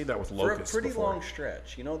 I've seen that with For a locusts pretty before. long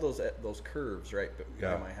stretch, you know those curves right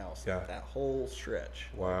Yeah, by my house. yeah. That whole stretch.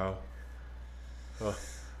 Wow.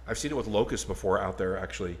 I've seen it with locusts before out there,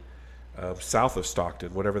 actually, south of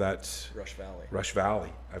Stockton, whatever that's Rush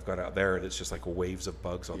Valley. I've gone out there, and it's just like waves of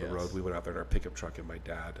bugs on the Yes. road. We went out there in our pickup truck, and my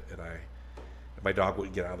dad and my dog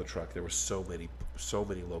wouldn't get out of the truck. There were so many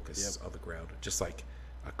locusts on the ground, just like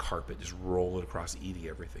a carpet, just rolling across, eating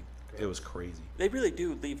everything. It was crazy. They really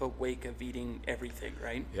do leave a wake of eating everything,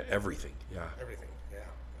 right? Yeah, everything. Yeah, Everything. Yeah.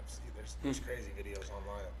 There's crazy videos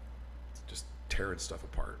online. just tearing stuff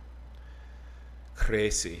apart.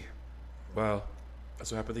 Crazy. Well,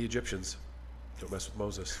 that's what happened to the Egyptians. Don't mess with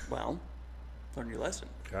Moses. Well, learn your lesson.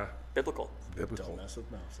 Yeah, Biblical. biblical. Don't mess with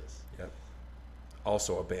Moses. Yeah.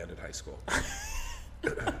 Also abandoned high school.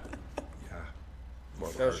 Yeah. More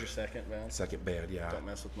of a That was hard- your second band? second band. Yeah. Don't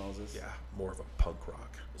mess with Moses. Yeah. More of a punk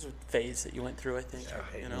rock. It was a phase that you went through, I think.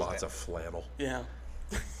 Yeah. You know? Lots of flannel. Yeah.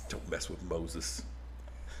 Don't mess with Moses.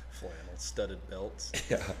 Flannel, studded belts.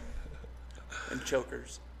 Yeah. And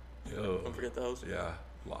chokers. Oh, Don't forget those. yeah.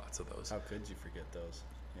 Lots of those. How could you forget those?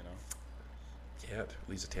 You know. Can't.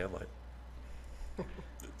 Leaves a tan line.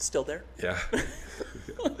 It's still there. Yeah.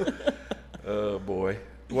 Oh boy.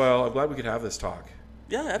 Well, I'm glad we could have this talk.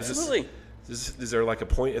 Yeah, absolutely. Is there like a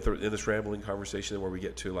point in this rambling conversation where we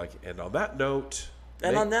get to like, and on that note,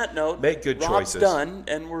 And on that note, make good Rob's choices. done,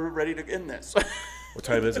 and we're ready to end this. What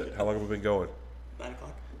time is it? How long have we been going? 9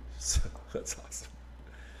 o'clock. That's awesome.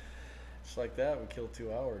 Just like that, we killed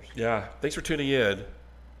 2 hours. Yeah. Thanks for tuning in.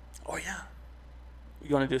 Oh, yeah.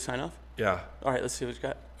 You want to do a sign off? Yeah. All right, let's see what you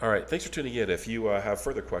got. All right. Thanks for tuning in. If you have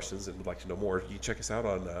further questions and would like to know more, you can check us out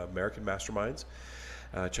on American Masterminds.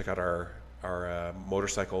 Check out our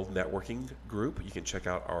motorcycle networking group. You can check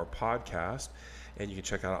out our podcast, and you can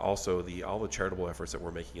check out also all the charitable efforts that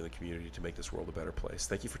we're making in the community to make this world a better place.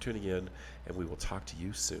 Thank you for tuning in, and we will talk to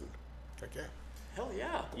you soon. Take care. Hell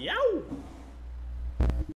yeah. Yow!